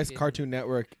realized Yeah. Cartoon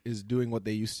Network is doing what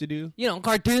they used to do, You know,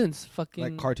 cartoons. Fucking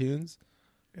like cartoons,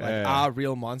 like Yeah.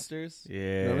 Real Monsters. Yeah.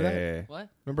 Remember that? what?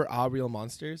 Remember Real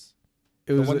Monsters?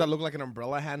 It The was one that looked like an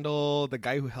umbrella handle. The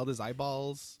guy who held his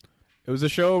eyeballs. it was a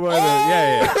show about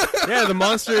yeah. The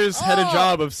monsters had a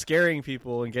job of scaring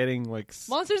people and getting like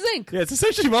Monsters Inc. yeah. It's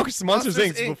essentially Monsters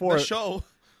Inc. before the it show.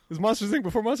 was Monsters Inc.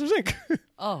 before Monsters Inc.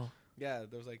 Oh, Yeah,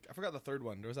 there was like I forgot the third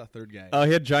one. There was that third guy.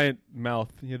 He had giant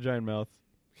mouth. He had giant mouth.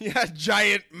 He had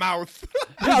giant mouth.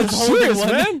 Yeah, I'm holding serious, one.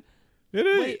 man. It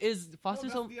is. wait, is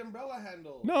Foster's Home? the umbrella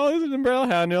handle. No, it was an umbrella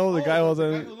handle. The guy was the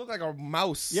guy a who looked like a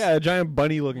mouse. a giant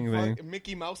bunny looking thing.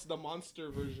 Mickey Mouse, the monster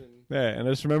version. Yeah, and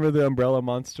I just remember the umbrella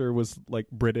monster was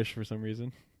like British for some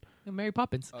reason. Mary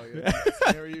Poppins. Oh yeah,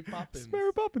 Mary Poppins. It's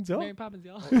Mary Poppins, y'all. Mary Poppins,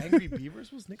 y'all. Oh, Angry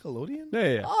Beavers was Nickelodeon.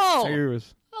 Yeah. Oh! I agree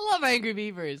with- I love Angry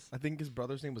Beavers. I think his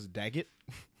brother's name was Daggett.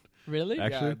 Really?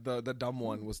 Actually? Yeah, the dumb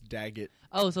one was Daggett.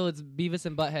 Oh, so it's Beavis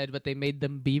and Butthead, but they made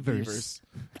them beavers.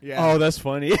 Yeah. Oh, that's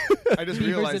funny. I just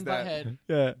Beavers realized and that. Butthead.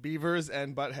 yeah. Beavers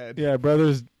and Butthead. Yeah,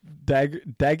 brothers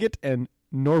Daggett and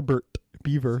Norbert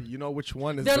Beaver. You know which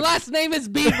one is Their the, last name is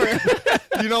Beaver.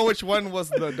 You know which one was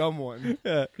the dumb one?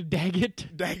 Yeah.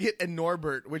 Daggett. Daggett and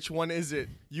Norbert. Which one is it?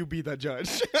 You be the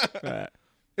judge. Uh,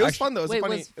 It was fun though. It was Wait,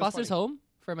 funny. was Foster's Home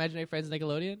for Imaginary Friends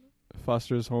Nickelodeon?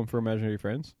 Foster's Home for Imaginary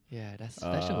Friends. Yeah, that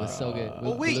show was so good.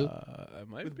 Oh, With wait. Blue? It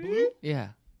might With be. Blue? Yeah.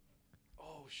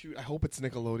 Oh shoot! I hope it's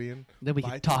Nickelodeon. Then we But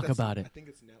I can think talk that's- about I it. think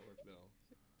it's network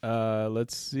though.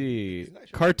 Let's see. Isn't that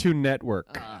show- Cartoon Network.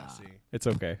 Ah, see. It's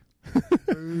okay.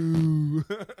 Ooh.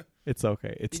 It's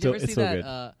okay. It's Did still you ever it's see still that?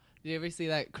 good. Did you ever see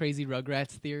that crazy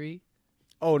Rugrats theory?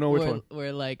 Oh no, which where, one?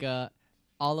 Where like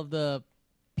all of the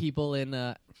people in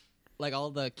like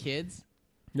all the kids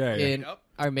Yeah, yeah. in Yep.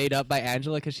 are made up by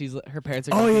Angela because her parents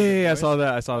are. Oh confused yeah, with I boys. saw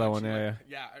that. I saw that I'm one. actually Yeah,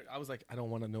 yeah. like- yeah. I was like, I don't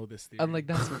want to know this theory. I'm like,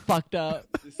 that's fucked up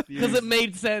This because theory- it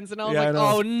made sense, and I was Yeah, I like,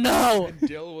 know. oh no. And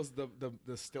Dill was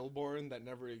the stillborn that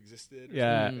never existed. or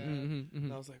Yeah. something like that. Mhm.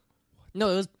 And I was like, No,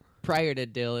 it was prior to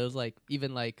Dill. It was like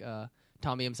even like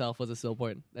Tommy himself was a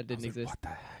stillborn that I didn't was like, exist. what the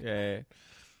heck? Yeah, yeah.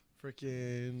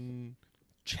 Freaking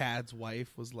Chad's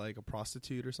wife was like a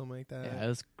prostitute or something like that. Yeah, it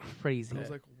was crazy. And I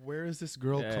was like, where is this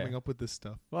girl Yeah. coming up with this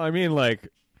stuff? Well, I mean, like,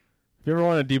 if you ever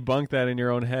want to debunk that in your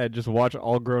own head, just watch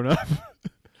All Grown Up.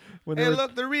 When they Hey, were-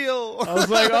 look, they're real. I was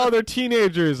like, oh, they're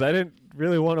teenagers. I didn't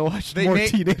really want to watch They more made-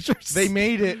 teenagers. they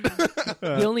made it.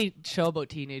 The only show about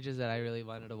teenagers that I really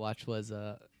wanted to watch was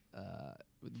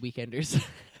Weekenders.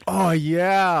 Oh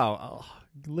yeah,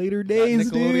 later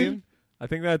days, Nickelodeon? dude. I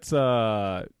think that's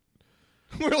We're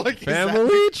like, is that-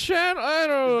 Family Channel. I is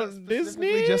don't that know. specifically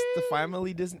Disney. just the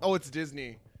family Disney? Oh, it's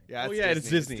Disney. Yeah, Oh it's yeah,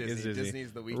 Disney. it's Disney.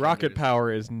 Disney's the Weekenders. Rocket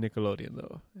Power is Nickelodeon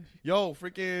though. Yo,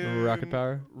 freaking Rocket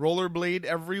Power. Rollerblade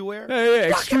everywhere.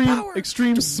 Yeah, Power.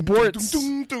 extreme sports.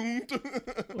 Dum, dum, dum,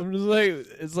 dum. I'm just like,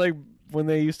 it's like when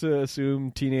they used to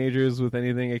assume teenagers with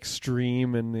anything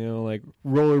extreme and like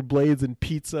rollerblades and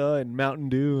pizza and Mountain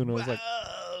Dew, and I was like,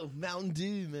 Wow, Mountain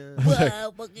Dew, man.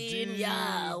 Wow, fucking Dude.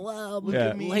 yeah, wow. Look Yeah.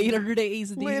 at me. Later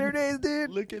days, dude. Later days, dude.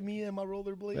 Look at me and my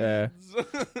rollerblades. Yeah.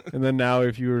 and then now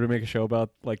if you were to make a show about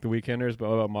like the Weekenders, but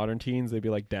about modern teens, they'd be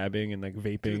like dabbing and like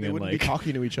vaping Dude, they and wouldn't like, be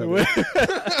talking to each other.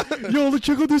 yo, let's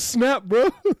check out this snap, bro.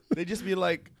 They'd just be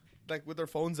like with their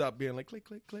phones up, being like, click,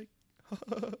 click, click.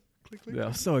 Click, click.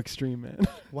 Yeah, so extreme, man.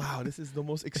 Wow, this is the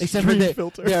most Except for extreme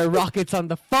filter. there are rockets on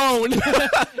the phone.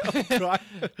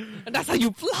 And that's how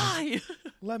you fly.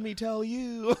 Let me tell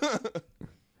you.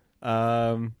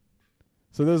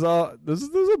 So there's a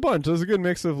bunch. There's a good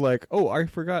mix of like, oh, I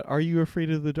forgot. Are You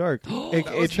Afraid of the Dark? That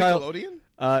was Nickelodeon?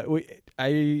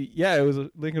 It was a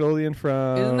Nickelodeon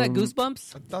from. Isn't that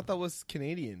Goosebumps? I thought that was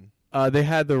Canadian. They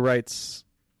had the rights,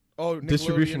 Oh,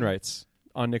 distribution Nickelodeon? rights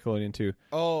on Nickelodeon too,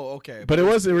 Oh, okay. but it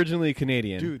was originally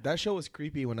Canadian. Dude, that show was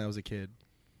creepy when I was a kid.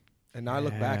 And now I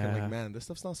look back and I'm Yeah. like, man, this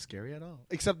stuff's not scary at all.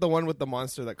 Except the one with the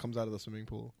monster that comes out of the swimming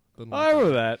pool. The Oh, I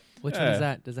remember that. Which Yeah. one is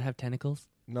that? Does it have tentacles?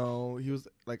 No, he was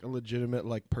like a legitimate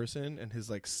like person, and his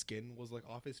like skin was like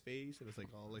off his face, and it's like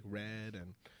all like red,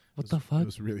 and What it the was- fuck? It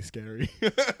was really scary.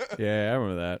 Yeah, I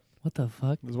remember that. What the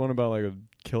fuck? There's one about like a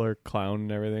killer clown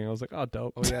and everything. I was like, oh,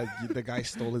 dope. Oh yeah, the guy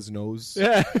stole his nose.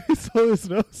 Yeah, he stole his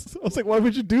nose. I was like, why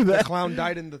would you do The that? clown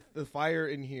died in the fire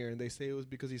in here, and they say it was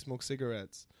because he smoked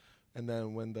cigarettes. And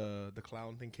then when the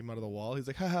clown thing came out of the wall, he's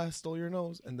like, haha, stole your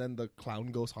nose. And then the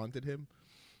clown ghost haunted him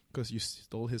because you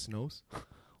stole his nose.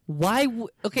 Why?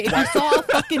 Okay, if you saw a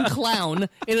fucking clown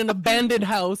in an abandoned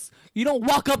house, you don't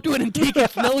walk up to it and take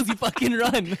its nose. You fucking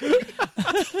run.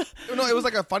 No, it was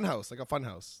like a fun house. Like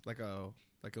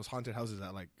it was haunted houses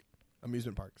at like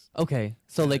amusement parks. Okay,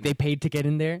 so like they paid to get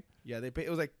in there. Yeah, it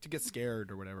was like to get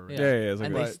scared or whatever. Right? Yeah, it's like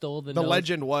And that. they stole the The nose.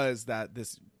 legend was that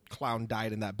this clown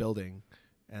died in that building,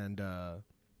 and if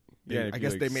I you,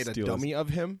 guess like, they made a steal his- dummy of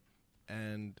him,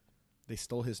 and they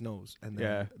stole his nose. And then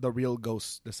Yeah. the real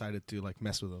ghost decided to like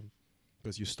mess with him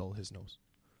because you stole his nose.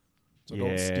 So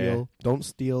Yeah. don't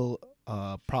steal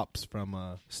props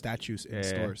from statues in Yeah.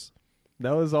 stores.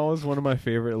 That was always one of my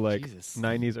favorite like Jesus.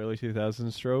 90s, early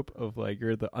 2000s trope of like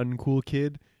you're the uncool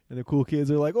kid and the cool kids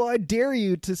are like, "Oh, I dare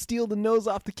you to steal the nose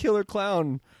off the killer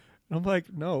clown." And I'm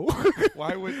like, "No."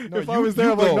 Why would If I was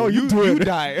there, I'm like, "No, you do you it."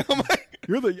 die. I'm like,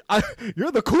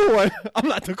 you're the cool one. I'm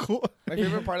not the cool one. my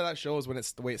favorite part of that show is when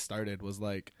the way it started was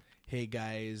like, "Hey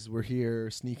guys, we're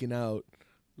here sneaking out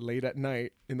late at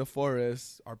night in the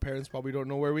forest. Our parents probably don't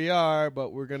know where we are,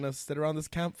 but we're gonna sit around this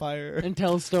campfire and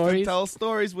tell stories. tell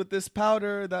stories with this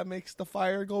powder that makes the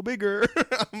fire go bigger."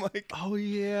 I'm like, Oh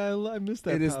yeah, I missed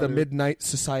that. it is the powder. Midnight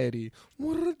Society.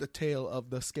 The tale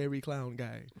of the scary clown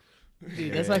guy.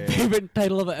 Dude, that's my favorite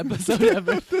title of an episode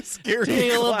ever. The scary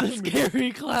Tale clown. of the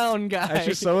Scary Clown Guy.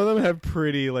 Actually, some of them have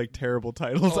pretty like terrible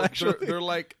titles. Oh, actually, they're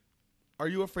like, "Are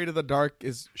You Afraid of the Dark?"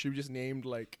 Should be just named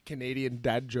like Canadian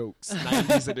Dad Jokes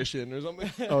 90s edition or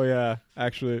something. oh yeah,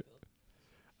 actually.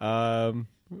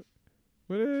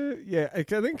 Yeah, I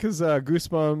think because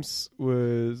Goosebumps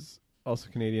was also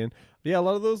Canadian. Yeah, a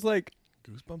lot of those like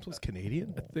Goosebumps was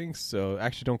Canadian. I think so.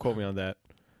 Actually, don't quote me on that.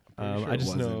 I'm pretty sure I it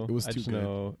just wasn't. know It was I too just good.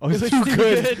 know. Oh, it's too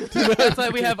good. That's why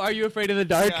we have Are You Afraid of the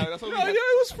Dark? Yeah, that's what No, we yeah, had.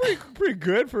 it was pretty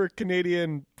good for a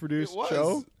Canadian It produced was.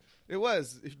 show. It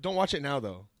was. Don't watch it now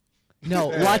though.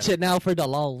 No, Yeah. watch it now for the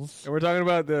lulls. And we're talking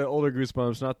about the older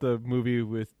Goosebumps, not the movie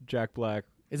with Jack Black.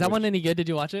 Is that one any good? Did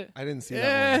you watch it? I didn't see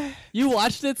that one. You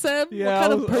watched it, Sam? Yeah, what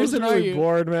kind I of was person really are you?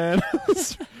 bored, man.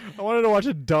 I wanted to watch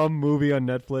a dumb movie on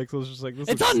Netflix. I was just like, this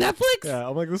It's looks, on Netflix? Yeah,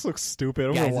 I'm like, this looks stupid.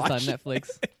 I'm Guys, gonna watch it's on it.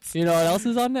 Netflix. You know what else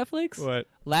is on Netflix? What?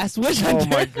 Last Wish Oh Hunter.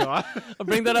 my god. I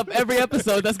bring that up every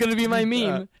episode. That's going to be my meme.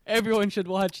 Yeah. Everyone should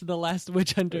watch The Last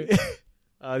Witch Hunter.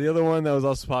 The other one that was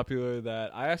also popular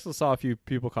that I actually saw a few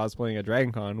people cosplaying at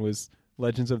Dragon Con was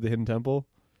Legends of the Hidden Temple.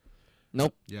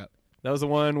 Nope. Yeah. That was the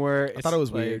one where it's thought it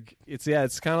was like, weird.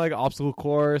 It's kind of like an obstacle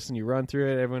course, and you run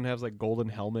through it. Everyone has like golden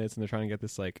helmets, and they're trying to get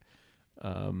this like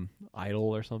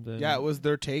idol or something. Yeah, it was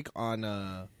their take on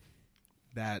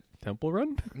that. Temple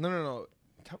Run. No.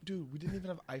 Dude, we didn't even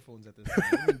have iPhones at this time.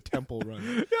 What do you mean Temple Run.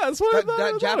 Yeah, that's what That, I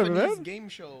that thought Japanese of it, man. game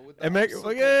show with the MX, obstacle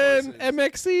again, courses.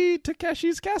 MXC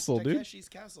Takeshi's Castle, dude. Takeshi's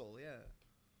Castle,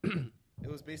 yeah.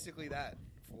 It was basically that.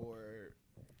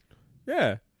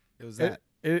 Yeah, It was that.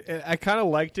 I kind of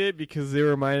liked it because they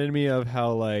reminded me of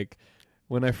how like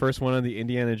when I first went on the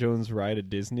Indiana Jones ride at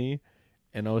Disney,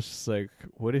 and I was just like,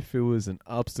 what if it was an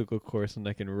obstacle course and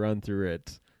I can run through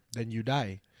it? Then you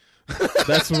die.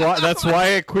 That's why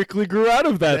it quickly grew out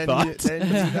of that then thought. then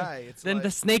you die. It's Then like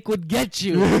the snake would get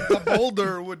you. the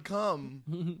boulder would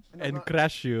come and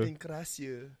crash you. and crush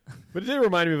you. But it did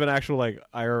remind me of an actual like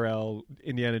IRL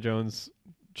Indiana Jones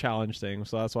challenge thing.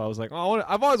 So that's why I was like,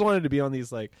 I've always wanted to be on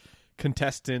these like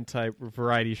contestant type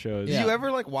variety shows. Do Yeah. you ever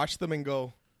like watch them and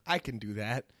go, I can do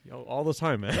that? All the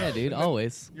time, man. Yeah, dude,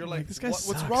 always. You're like, this guy what's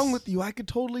sucks." wrong with you? I could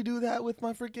totally do that with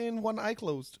my freaking one eye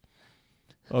closed.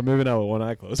 Oh, maybe not with one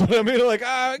eye closed. But I mean, like,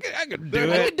 I could do I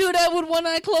it. could do that with one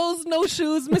eye closed, no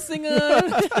shoes, missing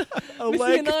A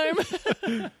leg.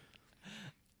 an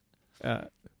arm.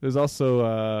 There's also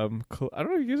I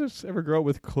don't know if you guys ever grew up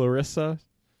with Clarissa,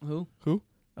 Who? Who's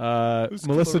Melissa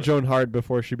Clarissa? Joan Hart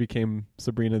before she became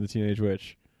Sabrina the Teenage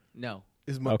Witch. No.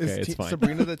 Okay, it's fine.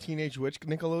 Sabrina the Teenage Witch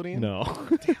Nickelodeon? No,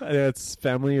 it's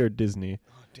Family or Disney,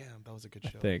 Oh, damn, that was a good I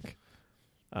show. think.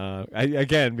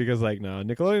 Again, because like no,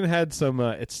 Nickelodeon had some.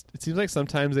 It seems like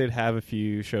sometimes they'd have a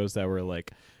few shows that were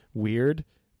like weird,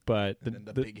 but And then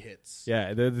the big hits.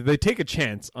 yeah, they take a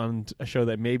chance on a show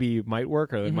that maybe might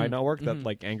work or it might Mhm, not work. That mhm.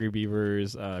 like Angry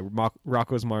Beavers,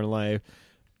 Rocko's Modern Life,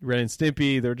 Ren and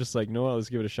Stimpy. They're just like, no, let's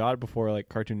give it a shot before like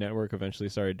Cartoon Network eventually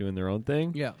started doing their own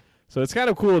thing. Yeah. So it's kind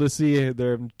of cool to see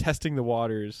they're testing the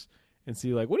waters and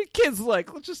see like, what do kids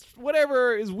like? Let's just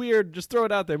whatever is weird, just throw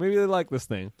it out there. Maybe they like this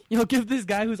thing. Give this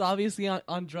guy who's obviously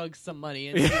on drugs some money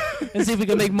and see if we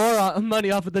can make more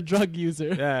money off of the drug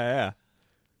user. Yeah.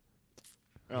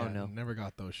 Oh, no. Never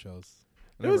got those shows.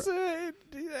 It was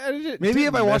Maybe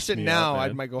if I watched it now,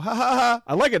 I might go, ha ha ha.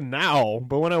 I like it now,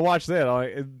 but when I watched that,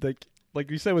 like like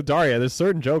you said with Daria, there's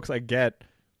certain jokes I get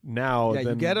now. Yeah, you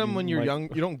than get them when you're like- young.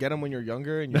 You don't get them when you're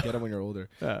younger, and you get them when you're older.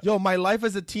 Yeah. Yo, My Life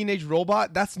as a Teenage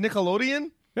Robot. That's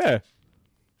Nickelodeon. Yeah.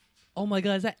 Oh my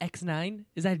god, is that X9?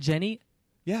 Is that Jenny?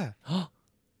 Yeah,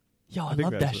 Yo, I think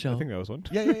love that that's- show. I think that was one.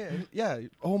 yeah.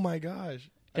 Oh my gosh,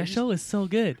 That show is so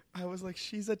good. I was like,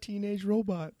 she's a teenage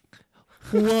robot.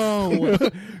 Whoa.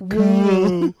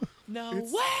 Cool. No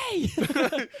It's- way.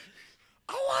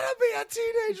 I want to be a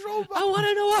teenage robot. I want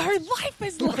to know what her life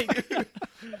is like.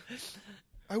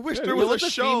 I wish Yeah, there Yo, was what's a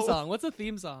the show. theme song? What's the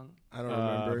theme song? I don't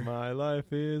remember. My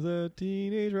life is a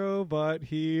teenage robot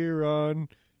here on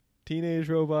Teenage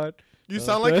Robot. You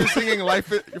sound like you're singing "Life."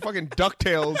 You're fucking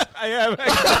Ducktales. I am.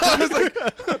 I was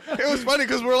like, it was funny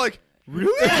because we're like,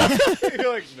 really?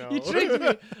 You're like, no. You tricked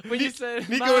me when you said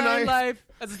Nico my and I- life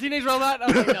as a teenage robot.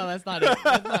 I'm like, no, that's not it.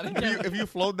 That's not it. if you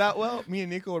flowed that well, me and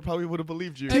Nico would probably would have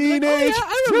believed you. I'd be like, oh, yeah,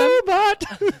 I remember.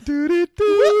 Robot.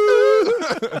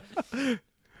 Doo-doo-doo.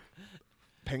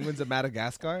 Penguins of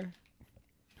Madagascar.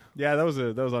 Yeah, that was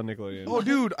on Nickelodeon. Oh,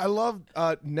 dude, I love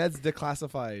Ned's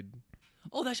Declassified.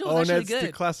 Oh, that show was actually Ned's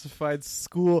good. declassified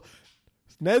school.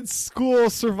 Ned's school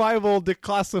survival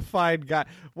declassified guy.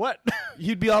 What?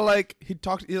 He'd be all like, he'd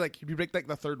break like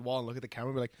the third wall and look at the camera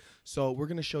and be like, so we're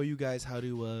gonna show you guys how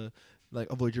to like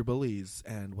avoid your bullies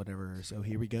and whatever. So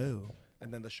here we go,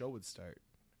 and then the show would start.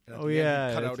 And at Oh, the end, he'd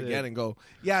yeah, cut that's out it. again and go,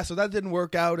 yeah. So that didn't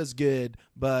work out as good,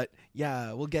 but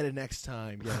yeah, we'll get it next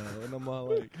time. Yeah, and I'm all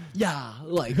like, Yeah,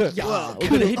 like, Whoa, yeah, we're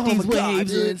gonna hit oh these my God,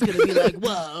 waves dude. and it's gonna be like,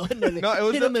 whoa. And then no, it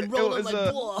was hit them and roll them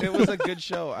like, whoa. it was a good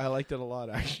show. I liked it a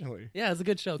lot actually. Yeah, it's a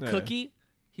good show. Yeah. Cookie,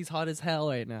 he's hot as hell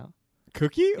right now.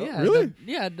 Cookie? Oh, Yeah, really?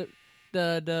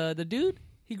 the dude,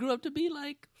 he grew up to be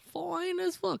like fine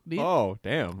as fuck, dude. Oh,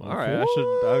 damn. All right.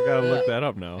 I gotta look that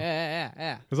up now.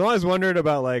 Yeah. Because I always wondered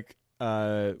about like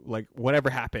whatever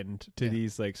happened to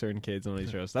these like certain kids on these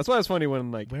shows. That's why it's funny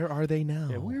when like, Where are they now?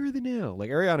 yeah, where are they now? Like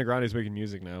Ariana Grande's making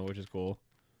music now, which is cool.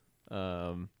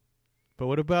 But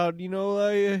what about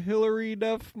Hillary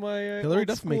Duff? Hillary old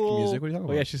Duff making school- music? What are you talking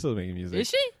Oh yeah, about? she's still making music. Is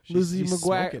she? Lizzie she's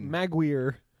McGuire, smoking.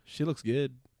 Maguire. She looks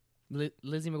good.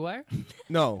 Lizzie McGuire?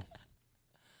 No,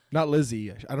 not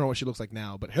Lizzie. I don't know what she looks like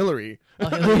now, but Hillary. Oh,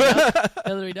 Hillary Duff?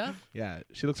 Hillary Duff? Yeah,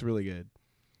 she looks really good.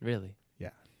 Really?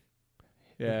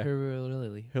 Yeah,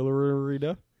 Really? Hillary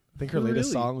Duff. I think her latest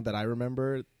Really? song that I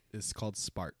remember is called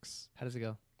Sparks. How does it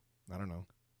go? I don't know.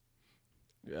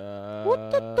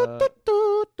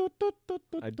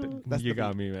 That's You the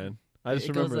got me, man. I just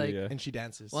It goes remember like- the. And she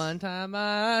dances. One time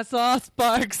I saw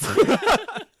sparks.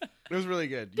 It was really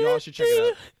good. You all should check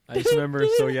it out. I just remember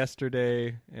So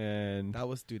Yesterday, and That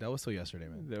was so yesterday,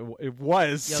 man. it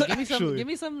was. Yo, actually. give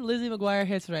me some Lizzie McGuire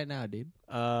hits right now, dude.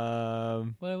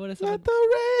 What is Let it? the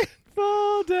rain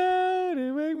fall down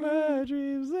and make my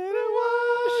dreams let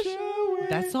it wash away.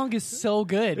 That song is so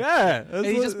good. Yeah, And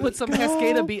he just put some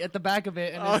Cascada beat at the back of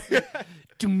it, and Oh, it's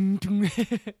dum, dum.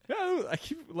 yeah, I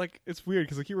keep it's weird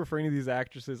because I keep referring to these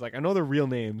actresses like I know their real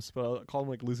names, but I'll call them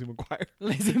like Lizzie McGuire.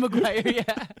 Lizzie McGuire,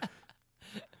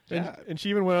 yeah. And she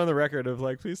even went on the record of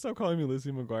like, please stop calling me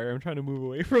Lizzie McGuire. I'm trying to move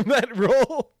away from that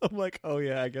role. I'm like, oh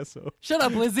yeah, I guess so. Shut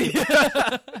up, Lizzie.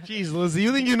 Jeez, Lizzie,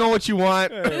 you think you know what you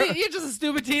want? You're just a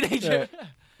stupid teenager.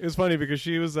 It was funny because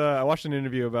she was. I watched an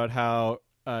interview about how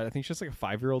I think she has like a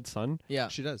 5-year-old son, Yeah.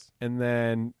 She does. and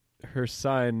then her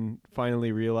son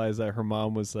finally realized that her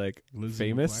mom was like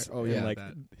famous. McGuire. Oh, and, yeah, like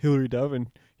that. Hillary Duff, and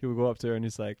he would go up to her and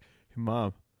he's like, hey,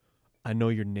 "Mom, I know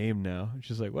your name now." And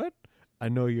she's like, "What? I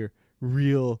know your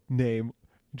real name."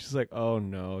 And she's like, "Oh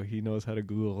no, he knows how to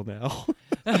Google now."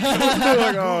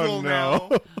 Like, oh Google no. now.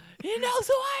 He knows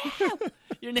who I am.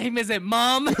 Your name isn't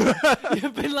Mom.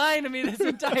 You've been lying to me this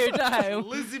entire time.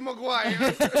 Lizzie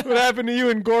McGuire. What happened to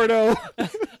you and Gordo?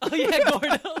 Oh yeah,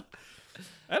 Gordo.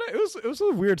 And it was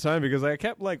a weird time because I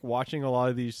kept like watching a lot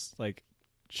of these like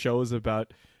shows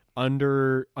about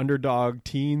underdog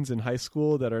teens in high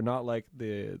school that are not like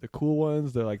the cool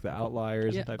ones. They're like the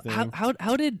outliers Yeah. type thing.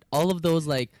 How did all of those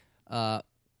like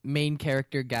main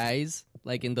character guys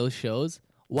like in those shows?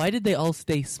 Why did they all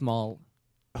stay small?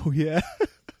 Oh yeah,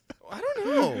 I don't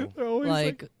know. they're always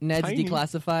Like Ned's tiny.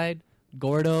 Declassified,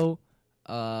 Gordo,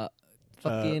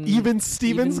 fucking even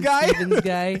Stevens guy, Stevens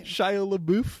guy. Shia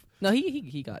LaBeouf. No,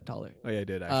 he got taller. Oh yeah, I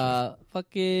did actually.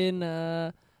 Fucking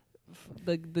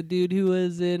the dude who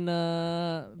was in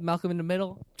Malcolm in the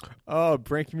Middle. Oh,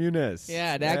 Frank Muniz.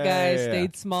 Yeah, that guy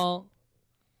stayed small.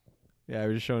 Yeah, I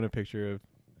was just showing a picture of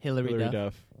Hillary Hillary Duff.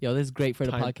 Duff. Yo, this is great for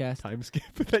the Time- podcast. Time skip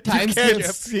that Time you can't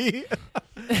skip. see.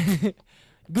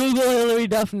 Google Hillary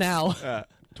Duff now.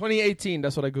 2018.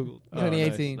 That's what I googled. Oh,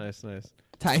 2018. Nice.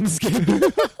 Time skip.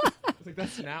 Like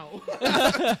that's now.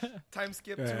 Time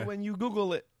skip Yeah. to when you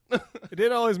Google it. It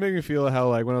did always make me feel how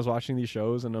like when I was watching these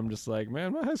shows, and I'm just like,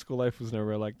 man, my high school life was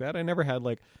never like that. I never had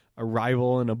like a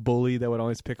rival and a bully that would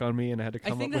always pick on me, and I had to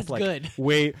come up think with that's like good.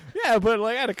 but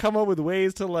like I had to come up with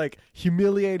ways to like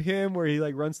humiliate him, where he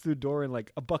like runs through the door and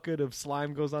like a bucket of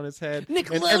slime goes on his head, and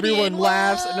Nickelodeon, everyone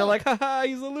laughs, and they're whoa! like, haha,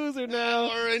 he's a loser now.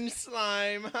 Orange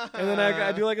slime. And then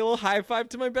I do like a little high five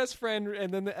to my best friend,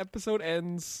 and then the episode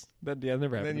ends. That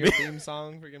never And then happened. your to me. theme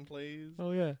song freaking plays.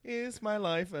 Oh yeah. Is my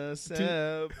life a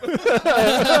sap?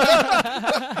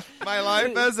 My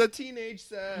life as a teenage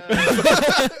sap.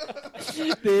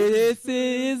 This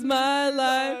is my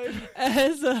life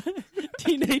as a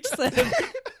teenage son.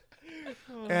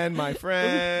 And my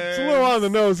friends. It's a little on the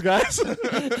nose, guys.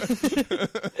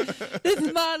 This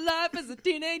is my life as a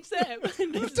teenage son. Oh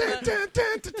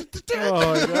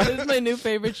my god. This is my new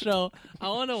favorite show. I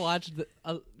want to watch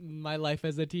My Life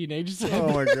as a Teenage Son.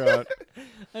 Oh my god.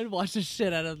 I'd watch the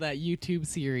shit out of that YouTube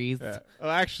series. Yeah. Oh,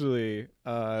 actually,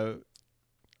 I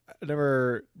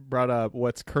never brought up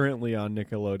what's currently on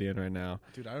Nickelodeon right now.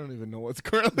 Dude, I don't even know what's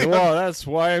currently on. Well, that's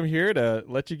why I'm here to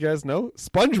let you guys know.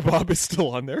 SpongeBob is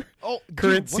still on there. Oh, dude,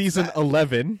 Current what's season that?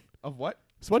 11. Of what?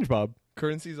 SpongeBob.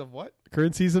 Currencies of what?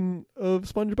 Current season of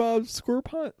SpongeBob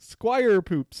Squire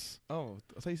Poops. Oh,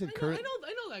 I thought you said I current. know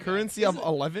that guy. Currency of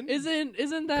 11?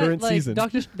 Isn't that Current like season.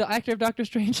 the actor of Doctor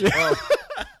Strange? Oh.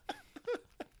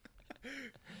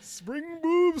 Spring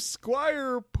Boob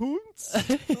Squire Poops.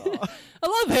 I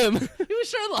love him. He was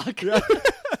Sherlock.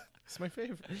 It's my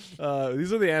favorite.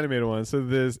 These are the animated ones. So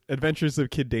there's Adventures of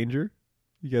Kid Danger.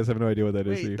 You guys have no idea what that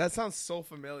is. do you? Wait, that sounds so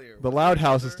familiar. The Was Loud there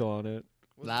House another- is still on it.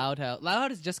 Loud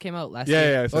House just came out last Yeah,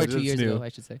 year. yeah, so or 2 it's years new. ago, I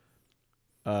should say.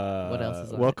 What else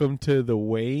is on Welcome to the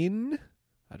Wayne.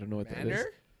 I don't know what that is. Manor?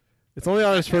 It's only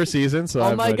on its first season, so I Oh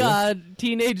have my no idea.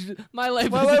 god, My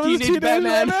Life My as Life a as a Teenage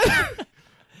Batman. Batman.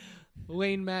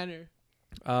 Wayne Manor.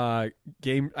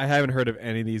 Game. I haven't heard of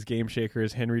any of these. Game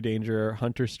Shakers, Henry Danger,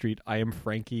 Hunter Street, I Am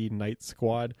Frankie, Night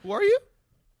Squad. Who are you?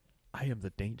 I am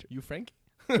the danger. You Frankie?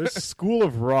 There's School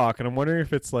of Rock, and I'm wondering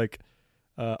if it's like.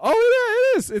 Oh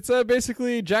yeah, it is. It's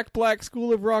basically Jack Black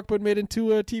School of Rock, but made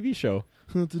into a TV show.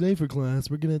 Today for class,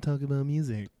 we're going to talk about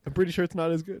music. I'm pretty sure it's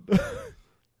not as good.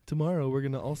 Tomorrow, we're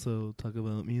going to also talk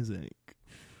about music.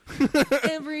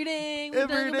 Every day we talk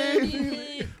about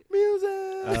music. Music.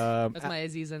 That's my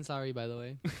Aziz Ansari, by the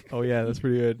way. Oh yeah, that's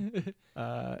pretty good.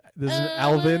 There's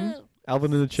an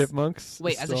Alvin and the Chipmunks.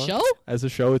 Wait, is as a still show? on. As a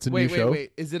show, it's a new show.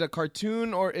 Wait. Is it a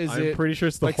cartoon or is I'm it pretty sure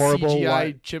it's the like horrible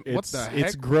CGI chip? What It's, the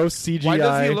it's heck? gross CGI. Why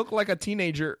does he look like a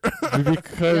teenager?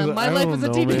 Because Yeah, My I Life don't as a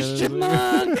know, Teenage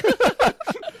man. Chipmunk.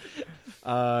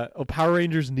 Power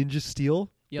Rangers Ninja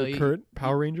Steel. Yo, the you- current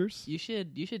Power Rangers. You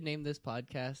should name this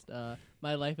podcast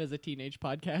My Life as a Teenage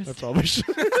Podcast. I probably should.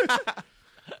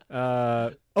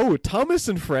 Thomas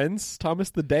and Friends. Thomas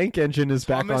the Dank Engine is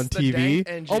back Thomas on the TV. Dank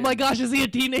Engine. Oh my gosh, is he a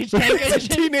teenage tank It's a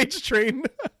engine? teenage train.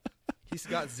 He's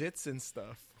got zits and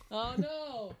stuff. Oh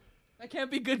no. That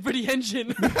can't be good for the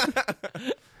engine.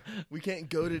 We can't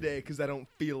go today because I don't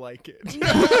feel like it.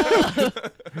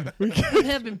 I'm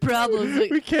having problems.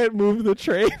 We can't move the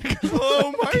train.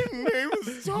 Oh, my name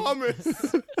is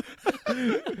Thomas.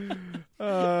 I'm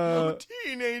a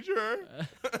teenager.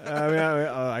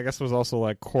 I guess it was also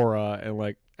like Korra and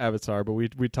like Avatar, but we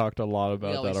talked a lot We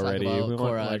about always that already. talk about We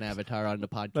want, Korra like, and Avatar on the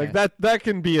podcast. like that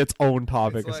can be its own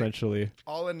topic It's like- essentially.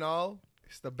 All in all,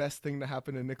 it's the best thing to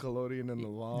happen to Nickelodeon in a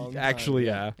long time. Actually,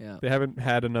 yeah. Yeah. They haven't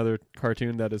had another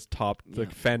cartoon that has topped the Yeah.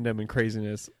 fandom and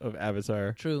craziness of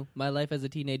Avatar. True. My Life as a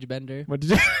Teenage Bender. What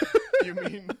did you? You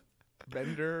mean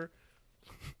Bender?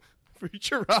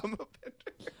 Futurama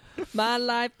Bender? My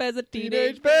Life as a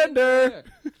Teenage Bender.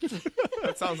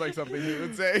 That sounds like something you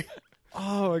would say.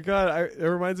 Oh my god! It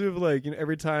reminds me of like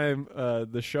every time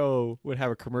the show would have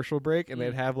a commercial break and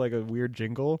they'd have like a weird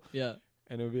jingle Yeah.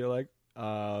 and it would be like,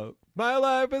 "My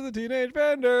life as a teenage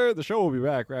bender." The show will be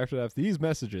back right after these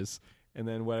messages, and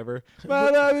then whatever. My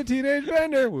life as a teenage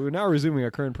bender. We're now resuming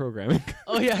our current programming.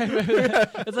 Oh yeah, I remember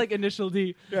that. It's like Initial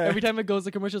D. Yeah. Every time it goes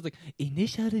to commercial, it's like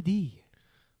Initial D.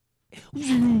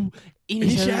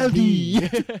 Initial D.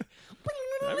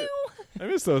 I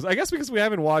miss those. I guess because we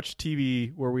haven't watched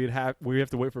TV where we have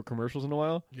to wait for commercials in a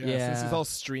while. Since Yeah. it's all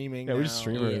streaming. Yeah, we now. just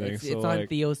stream Yeah, everything. it's so on like,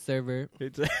 Theo's server.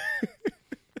 it's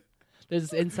There's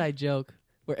this inside joke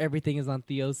where everything is on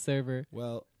Theo's server.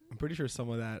 Well, I'm pretty sure some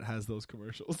of that has those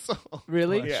commercials. So.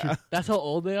 Really? Yeah. That's how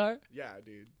old they are? Yeah,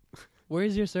 dude. Where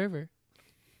is your server?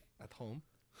 At home.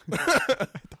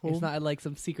 It's not at like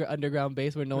some secret underground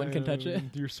base where no one can touch it.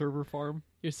 Your server farm,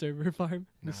 Your server farm.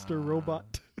 Mr. Nah.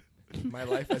 Robot. My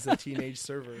life as a teenage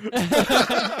server.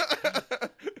 I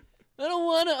don't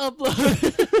want to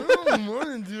upload. more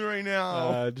than two right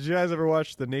now. Did you guys ever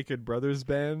watch the Naked Brothers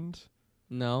Band?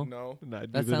 No. No. Nah,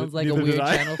 That sounds like a weird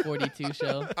Channel 42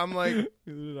 show. I'm like, Neither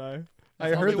did I.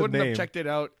 I I heard the wouldn't name. have checked it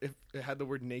out if it had the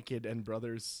word naked and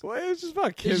brothers. Well, it's just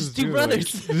about It's kids. just two too,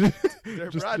 brothers. like- They're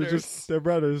just- brothers. They're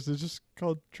brothers. They're just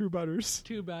called True Brothers.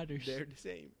 Two batters. They're the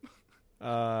same.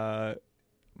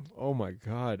 Oh my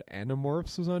God,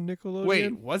 Animorphs was on Nickelodeon.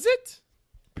 Wait, was it?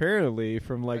 Apparently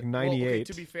from like Well, okay, '98.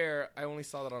 to be fair, I only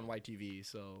saw that on YTV,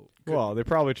 so Well, they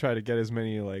probably try to get as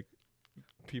many like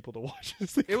people to watch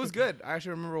as they it was good. I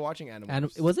actually remember watching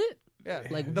Animals. Was it? Yeah,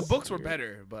 like- the books were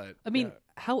better, but I mean, Yeah.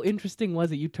 how interesting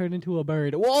was it? You turned into a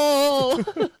bird. Whoa!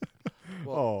 well,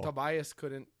 Oh. Tobias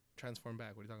couldn't transform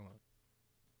back. What are you talking about?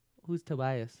 Who's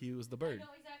Tobias? He was the bird. know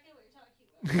exactly what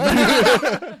you're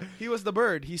talking about. He was the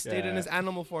bird. He stayed in Yeah. his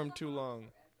animal form too long,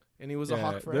 and he was a Yeah,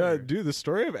 hawk forever. dude, the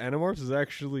story of Animorphs is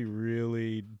actually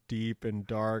really deep and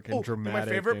dark and dramatic.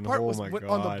 My favorite and, part oh was my when,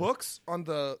 God. on the books, on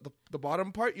the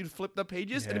bottom part, you'd flip the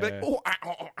pages and it'd be like, Yeah.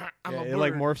 oh, I'm Yeah, a it bird.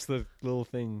 like morphs the little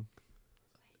thing.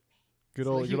 Good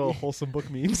So old, he- good old wholesome book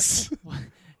memes.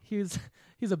 He's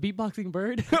a beatboxing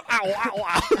bird. Ow, ow,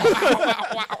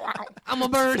 ow. I'm a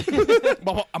bird.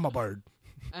 I'm a bird.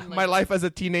 And, My life as a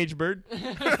teenage bird.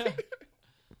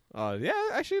 Yeah,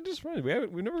 actually, it just funny.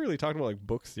 We never really talked about like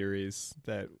book series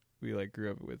that we like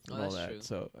grew up with and Oh, all that's that. true.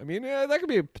 So I mean, yeah, that could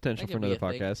be a potential That for could be another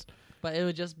a thing. podcast. But it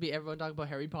would just be everyone talking about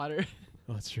Harry Potter.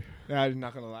 Oh, that's true. Yeah, I'm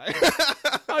not gonna lie.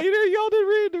 Oh, y'all did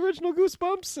read the original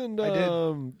Goosebumps and I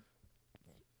did.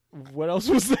 What else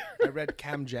was there? I read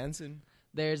Cam Jansen.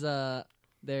 There's a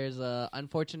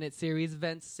unfortunate series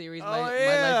events series. Oh, My life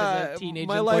as a teenage.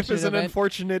 My life is an event.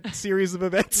 unfortunate series of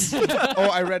events. Oh,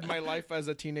 I read My Life as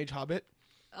a Teenage Hobbit.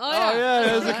 Oh Oh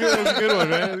yeah, that was a good one,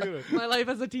 man. That was a good one. My life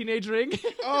as a teenage ring.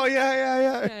 Oh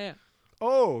yeah. yeah.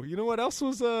 Oh, you know what else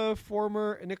was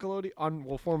former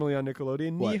Nickelodeon formerly on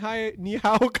Nickelodeon? What? Ni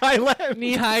Hao Kai Lan.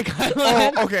 Knee high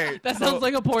Kylan. Oh, okay. That sounds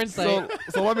like a porn site.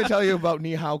 So let me tell you about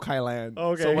Ni Hao Kai Lan.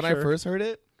 Okay, So when I sure. first heard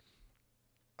it,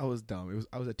 I was dumb.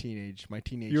 I was a teenage. My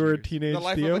teenage. You were a years. teenage The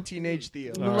life Theo? of a teenage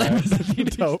Theo. My All life right. as a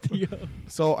teenage Dope. Theo.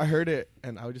 So I heard it,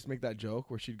 and I would just make that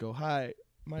joke where she'd go, "Hi,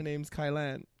 my name's Kai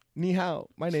Lan. Ni hao,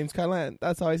 my name's Kai Lan."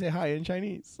 That's how I say hi in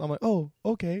Chinese. So I'm like, "Oh,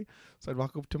 okay." So I'd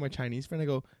walk up to my Chinese friend. I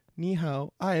go, "Ni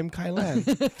hao, I am Kai Lan,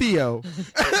 Theo."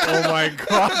 Oh my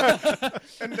God.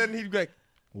 And then he'd be like,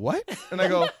 "What?" And I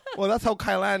go, "Well, that's how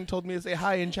Kai Lan told me to say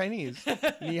hi in Chinese.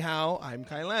 Ni hao, I'm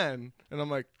Kai Lan." And I'm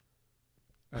like,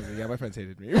 okay, yeah, my friends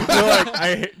hated me. You're like,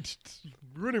 I hate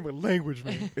ruining my language,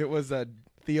 man. It was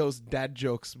Theo's dad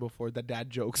jokes before the dad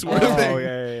jokes were Oh a thing.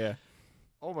 yeah.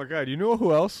 Oh my God, you know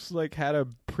who else like had a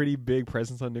pretty big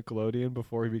presence on Nickelodeon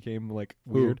before he became like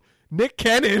Who? weird? Nick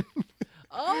Cannon.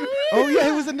 Oh Oh yeah,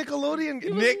 he was a Nickelodeon.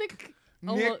 It was Nick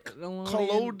Nickelodeon.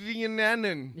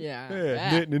 Nickelodeon.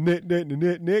 Yeah,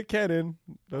 Nick Cannon.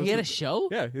 That was He had a the- show.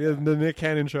 Yeah, he had the Nick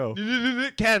Cannon show.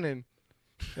 Nick Cannon.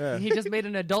 Yeah, He just made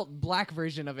an adult black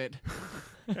version of it.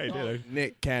 yeah, he did.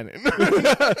 Nick Cannon.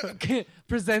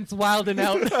 Presents Wild and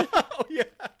Out. Oh yeah.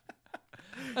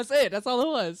 That's it. That's all it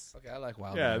was. Okay, I like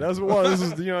Wild. Yeah, Man. that was this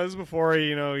is this is before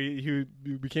he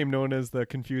became known as the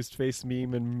confused face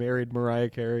meme and married Mariah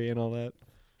Carey and all that.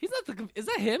 He's not the. Is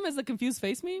that him as the confused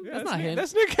face meme? Yeah, that's not him.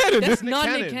 That's Nick Cannon. That's dude. not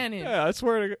Cannon. Nick Cannon. Yeah, I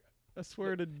swear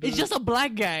to. It's just a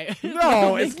black guy.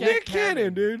 no, it's Nick Cannon.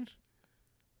 Cannon, dude.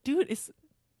 Dude, is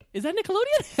that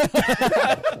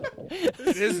Nickelodeon?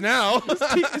 It is now.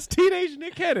 It's teenage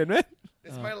Nick Cannon, man.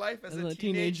 It's my life as As a a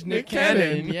teenage Nick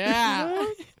Cannon. Yeah.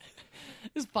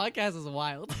 This podcast is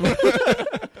wild.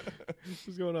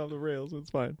 It's going off the rails. It's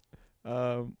fine.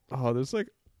 There's like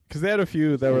because they had a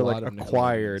few that There's were a like lot of Nickelodeon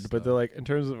acquired, but stuff. they're like in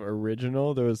terms of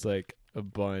original, there was like a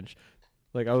bunch.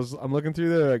 Like I'm looking through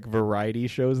the like variety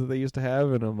shows that they used to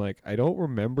have, and I'm like, I don't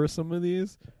remember some of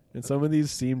these, and some of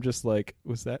these seem just like,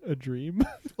 was that a dream?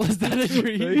 Was that a Are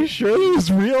you dream? sure it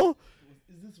was real?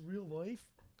 Is this real life?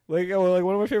 Like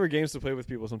one of my favorite games to play with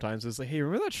people sometimes is like, hey,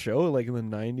 remember that show like in the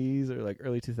 90s or like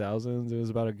early 2000s? It was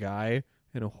about a guy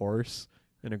and a horse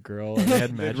and a girl, and they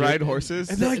had They'd magic. ride horses.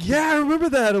 And they're like, yeah, I remember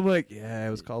that. I'm like, yeah, it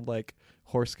was called like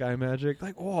Horse Guy Magic.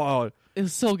 Like, whoa. It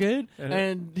was so good. And-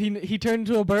 And he turned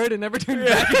into a bird and never turned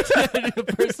back into a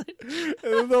person. And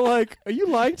then they're like, are you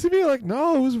lying to me? Like,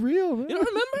 no, it was real, man. You don't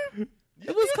remember?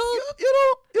 It was called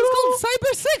You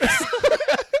Cyber 6.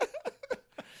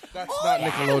 That's not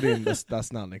Nickelodeon.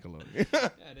 That's not Nickelodeon.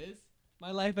 That is.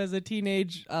 My life as a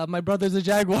teenage, my brother's a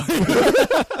jaguar.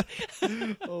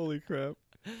 Holy crap.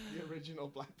 The original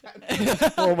Black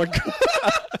Panther. Oh my god.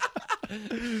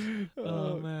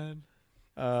 Oh man.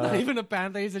 Not even a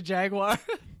panther, he's a jaguar.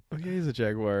 Oh, yeah, he's a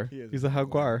jaguar. He is He's a a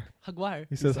jaguar. Jaguar.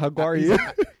 He says, jaguar you?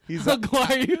 He's a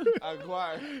Jaguar you.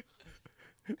 Jaguar.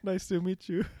 Nice to meet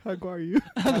you. How are you?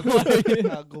 How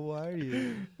are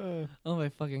you? Oh my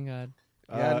fucking god.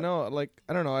 Yeah, no, like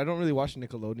I don't know. I don't really watch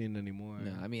Nickelodeon anymore.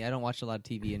 No, I mean I don't watch a lot of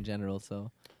TV in general,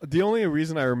 so The only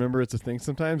reason I remember it's a thing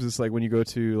sometimes is like when you go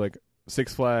to like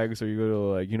Six Flags or you go to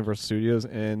like Universal Studios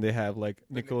and they have like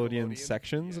The Nickelodeon Nickelodeon?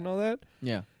 sections Yeah. and all that.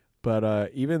 yeah.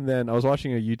 But even then, I was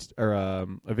watching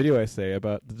a video essay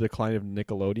about the decline of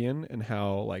Nickelodeon and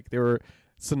how like they were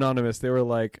synonymous. They were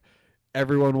like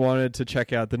everyone wanted to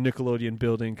check out the Nickelodeon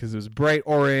building because it was bright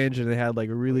orange and they had like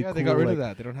a really cool, they got rid like, of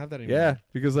that. They don't have that anymore. Yeah,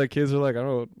 because like kids are like, I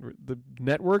don't know, the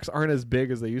networks aren't as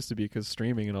big as they used to be because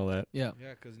streaming and all that. Yeah.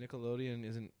 Yeah, because Nickelodeon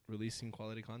isn't releasing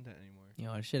quality content anymore. You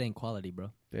know, shit ain't quality,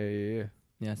 bro. Yeah.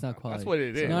 Yeah, it's not quality. That's what it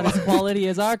It's is. not as quality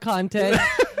as our content.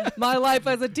 My life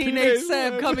as a teenage Teenage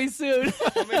Sam Sam. coming soon.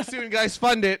 Coming soon, guys.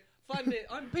 Fund it. Fund it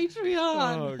on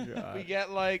Patreon. Oh We god.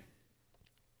 get like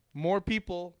more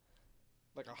people,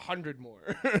 like 100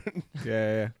 more.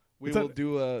 Yeah. We It's a- will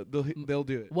do a. They'll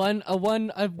do it.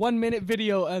 A 1 minute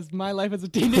video as my life as a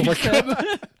teenage my Sam.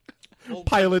 Whole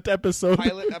Pilot episode.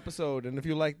 pilot episode, and if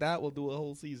you like that, we'll do a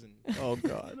whole season Oh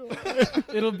god.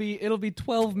 it'll be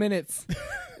 12 minutes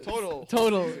total.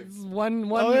 total. It's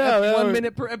one Oh, yeah, 1 yeah.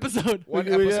 minute per episode. One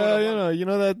Yeah, episode a month. you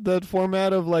know that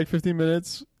format of like 15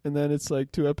 minutes and then it's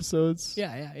like 2 episodes.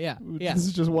 Yeah. This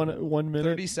is just 1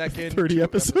 minute. 30-second. 30 2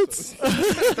 episodes.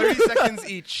 30 seconds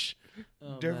each.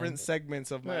 Oh, Different segments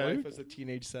of my Yeah. life as a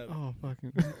teenage Sam. Oh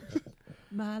fucking.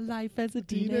 My life as a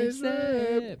Teenage teenage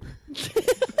Sam. Sam.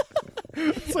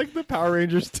 It's like the Power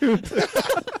Rangers too. Life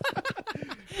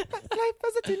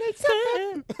as a teenage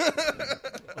Sam.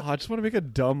 Oh, I just want to make a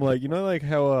dumb like like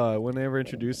how when they ever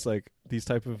introduced like these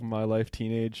type of My Life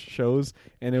teenage shows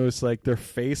and it was like their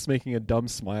face making a dumb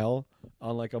smile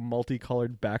on like a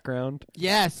multicolored background.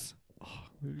 Yes.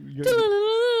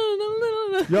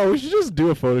 Yo, we should just do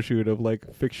a photo shoot of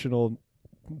like fictional.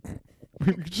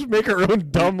 We could just make our own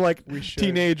dumb like We should.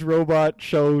 teenage robot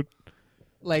show.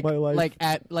 Like My life.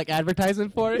 like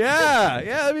advertisement for it. Yeah,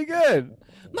 that'd be good.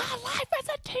 My life as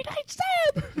a teenage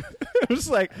Sam. Just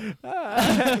like,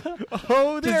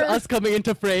 oh, Just there. us coming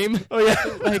into frame. Oh yeah.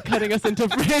 Like cutting us into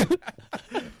frame.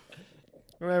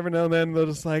 Every now and then they'll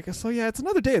just like, so yeah, it's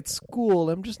another day at school.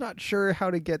 I'm just not sure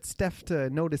how to get Steph to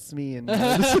notice me. And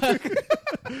I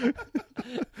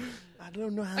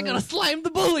don't know how. I gotta slime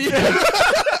the bully.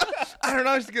 I don't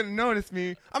know if she's gonna notice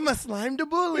me. I'm a slime to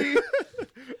bully.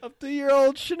 up to your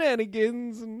old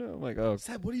shenanigans. And I'm like, oh,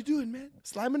 Seb, what are you doing, man?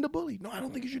 Sliming the bully. No, I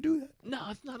don't think you should do that. No,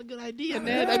 it's not a good idea,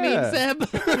 Ned. I mean, Yeah. Seb.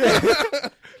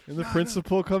 and the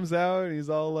principal comes out and he's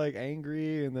all like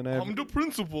angry, and then I have, I'm the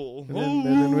principal. and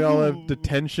then we all have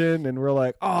detention, and we're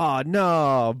like, oh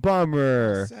no,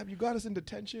 bummer. Seb, you got us in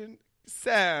detention.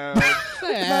 Seb. My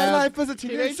Seb. life as a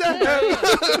teenage Teenage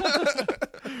Seb.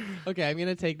 Okay, I'm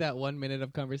gonna take that 1 minute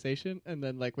of conversation and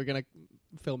then like we're gonna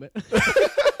film it.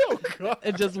 Oh god.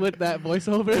 And just with that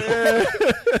voiceover.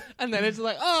 And then it's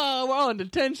like, oh, we're all in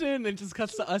detention, and it just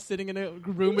cuts to us sitting in a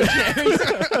room with chairs.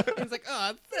 It's like,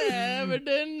 oh, Sam, and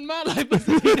then my life was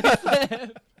a teenage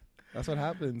Sam. That's what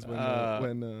happens when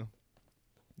Uh,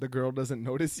 the girl doesn't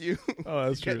notice you. Oh,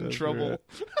 that's You true. get in that's trouble.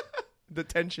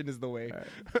 Detention is the way.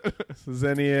 True. So is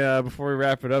any before we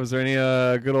wrap it up, is there any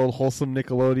good old wholesome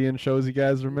Nickelodeon shows you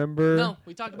guys remember? No,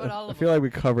 we talked about all I of feel them. like we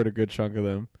covered a good chunk of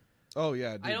them. Oh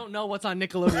yeah. Dude. I don't know what's on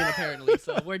Nickelodeon apparently,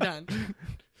 so we're done.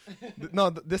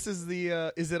 This is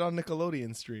the. Is it on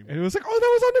Nickelodeon stream? And it was like, oh,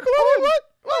 that was on Nickelodeon. What?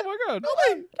 Oh my god. No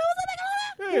way.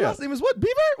 Yeah, His last name is what?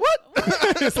 Beaver?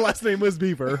 What? His last name was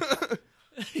Beaver.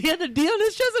 He had a D on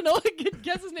his chest, and no one could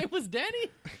guess his name was Danny.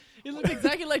 He looked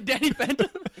exactly like Danny Phantom.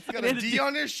 He's got And a he had D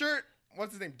on his shirt.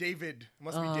 What's his name? David.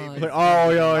 Must be Oh, David. Like, oh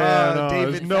yeah, no,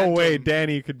 David there's no way Phantom.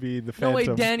 Danny could be the No Phantom. way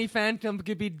Danny Phantom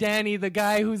could be Danny, the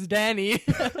guy who's Danny.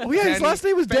 Oh yeah, his Danny last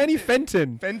name was Danny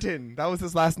Fenton. Fenton. That was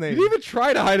his last He name. didn't even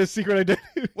try to hide his secret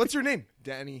identity. What's your name?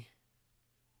 Danny.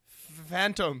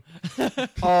 Phantom.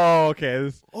 Oh, okay.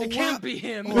 Oh, It can't be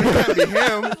him. Oh, it can't be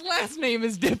him. His last name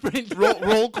is different.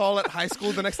 Roll call at high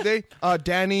school the next day.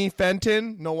 Danny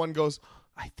Fenton. No one goes,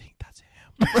 I think that's him.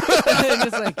 And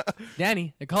it's like,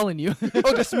 Danny, they're calling you.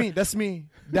 Oh, that's me. That's me.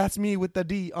 That's me with the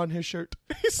D on his shirt.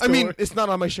 He's I still mean, wearing- it's not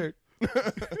on my shirt.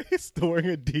 he's still wearing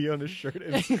a D on his shirt.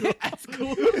 That's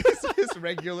cool. His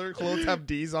regular clothes have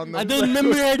D's on them. I don't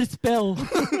remember how to spell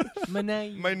my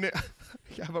name. My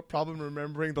I have a problem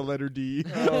remembering the letter D.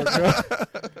 Oh, God.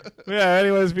 Yeah.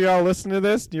 Anyways, if you all listen to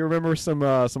this, do you remember some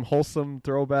wholesome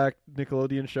throwback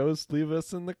Nickelodeon shows? Leave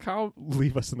us in the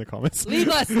comments. Leave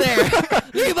us there.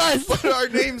 Leave us. Put our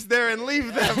names there and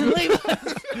leave them. Leave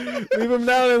us. Leave them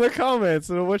down in the comments.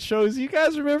 And what shows you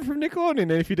guys remember from Nickelodeon?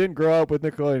 And if you didn't grow up with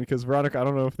Nickelodeon, because Veronica, I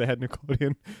don't know if they had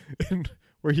Nickelodeon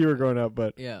where you were growing up,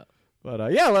 but Yeah. let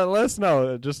us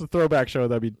know. Just a throwback show,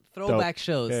 that'd be Throwback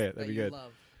shows. Yeah, that'd that be you good.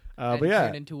 love. but And yeah,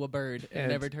 turn into a bird and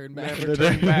never turn back. Never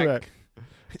turn back.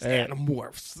 It's Hey.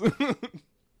 Animorphs.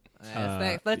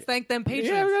 Let's thank them patrons.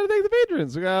 Yeah, we gotta thank the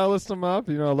patrons. We gotta list them up.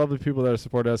 Lovely people that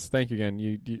support us. Thank you again.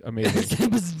 You amazing. His name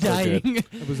was dying.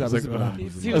 It's like,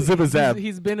 He's- zip a zap.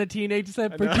 He's been a teenage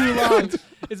Seb for I too know. long.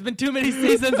 It's been too many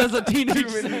seasons as a teenage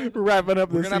Seb. Wrapping up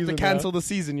We're the gonna have to season cancel the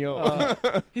season, yo.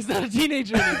 He's not a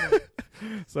teenager anymore.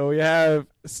 now. So we have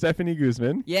Stephanie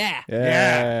Guzman. Yeah.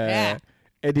 Yeah.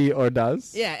 Eddie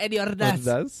Ordaz. Yeah, Eddie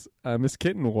Ordaz. Miss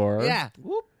Kitten War. Yeah.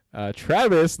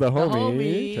 Travis, the homie.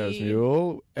 homie. Travis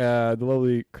Mule. The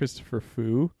lovely Christopher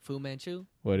Fu. Fu Manchu.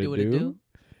 What it Do what do? it do.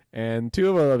 And two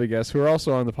of our lovely guests who are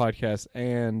also on the podcast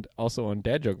and also on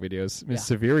dad joke videos. Miss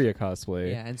Severia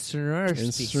cosplay. Yeah, and Snursti.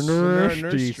 And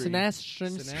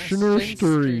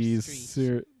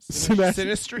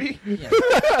Sinistry?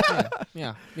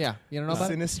 Yeah. You don't know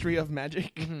about it? Sinistry of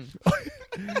magic.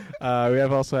 We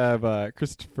also have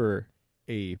Christopher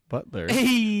A. Butler.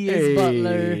 Hey, it's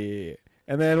Butler. Hey.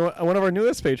 And then one of our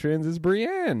newest patrons is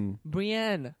Brienne.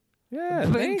 Brienne. Yeah,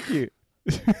 Blink. thank you.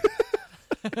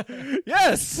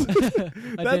 Yes, I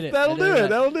did it. that'll I did do it. it.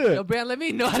 That'll do Yo, it. Brienne, let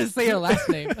me know how to say your last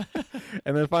name.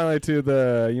 And then finally to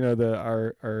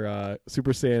our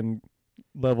Super Saiyan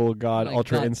level God, My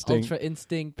Ultra God, Instinct Ultra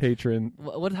Instinct. patron.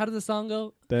 What? How does the song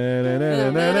go?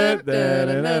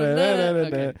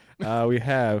 We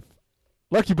have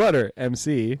Lucky Butter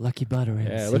MC. Lucky Butter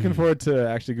MC. Yeah, looking forward to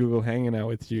actually Google hanging out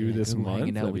with you this Google month.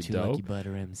 Hanging out That'd with be you, dope. Lucky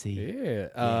Butter MC. Yeah,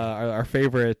 our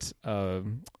favorite IRL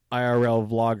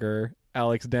vlogger,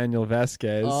 Alex Daniel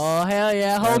Vasquez. Oh hell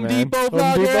yeah! Home man. Depot Home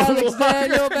vlogger Depot Alex vlogger.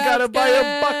 Daniel Gotta buy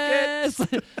a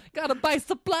bucket. Gotta buy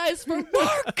supplies for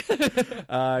work.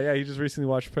 Yeah, he just recently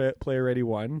watched Play Ready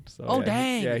 1. So Oh yeah,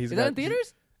 dang! Yeah, Is that in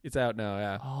theaters? It's out now.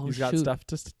 Yeah, Oh, he's got shoot. stuff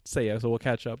to say, so we'll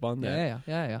catch up on that.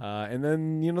 Yeah. And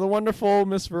then the wonderful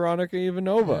Miss Veronica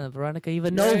Ivanova. Veronica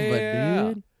Ivanova, Yeah.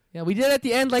 dude. Yeah, we did it at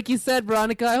the end, like you said,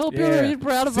 Veronica. I hope Yeah. you're really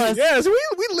proud of us. Yeah, so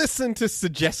we listen to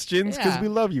suggestions because Yeah. we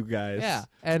love you guys. Yeah,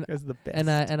 and You guys are the best.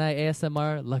 and I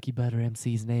ASMR Lucky Butter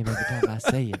MC's name every time I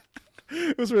say it.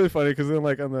 It was really funny because then,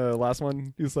 on the last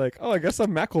one, he's like, "Oh, I guess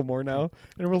I'm Macklemore now,"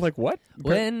 and we're like, "What?"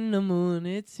 When the moon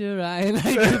hits your eye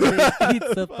like a big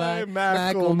pizza pie,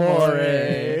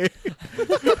 Macklemore.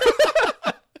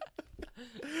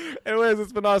 Anyways,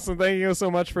 it's been awesome. Thank you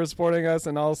so much for supporting us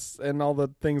and all the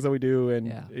things that we do. And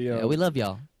Yeah, we love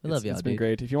y'all. We love y'all, It's dude. been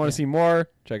great. If you want to see more,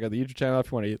 check out the YouTube channel.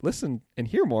 If you want to listen and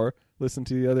hear more, listen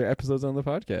to the other episodes on the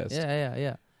podcast.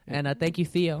 Yeah. And thank you,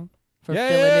 Theo, for yeah,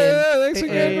 filling in. Thanks for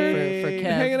again for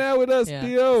Kev. hanging out with us, Yeah.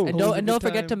 Theo. And Always a don't good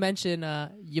forget time. to mention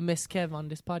you miss Kev on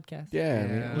this podcast. Yeah,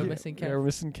 Yeah. We're missing Kev. Yeah, we're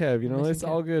missing Kev. We're missing It's Kev.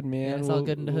 all good, man. Yeah, it's all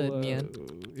good in the hood, man.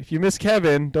 If you miss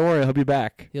Kevin, don't worry, he'll be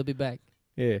back. He'll be back.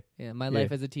 Yeah, Yeah, my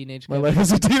life as a teenage my Kev. life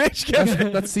as a teenage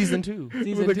Kevin. That's season 2.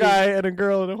 Season with a 2. guy and a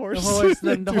girl and a horse.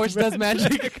 The horse does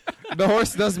magic. The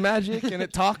horse does magic and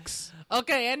it talks.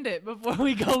 Okay, end it before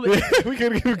we go. We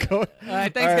can keep going. All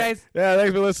right, thanks, guys. Yeah,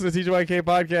 thanks for listening to TGYK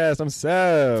Podcast. I'm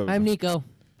Seb. I'm Nico.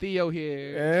 Theo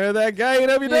here. And that guy you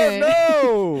don't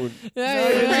know.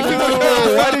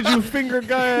 Yeah. Why did you finger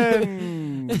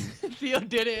gun? Theo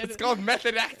did it. It's called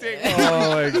method acting. Oh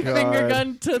my god. Finger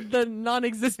gun to the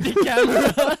non-existent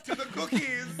camera. To the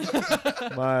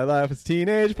cookies. My life is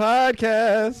teenage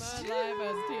podcast. My life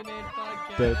as teenage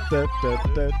podcast. Da, da, da,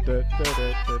 da, da, da,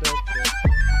 da, da, da.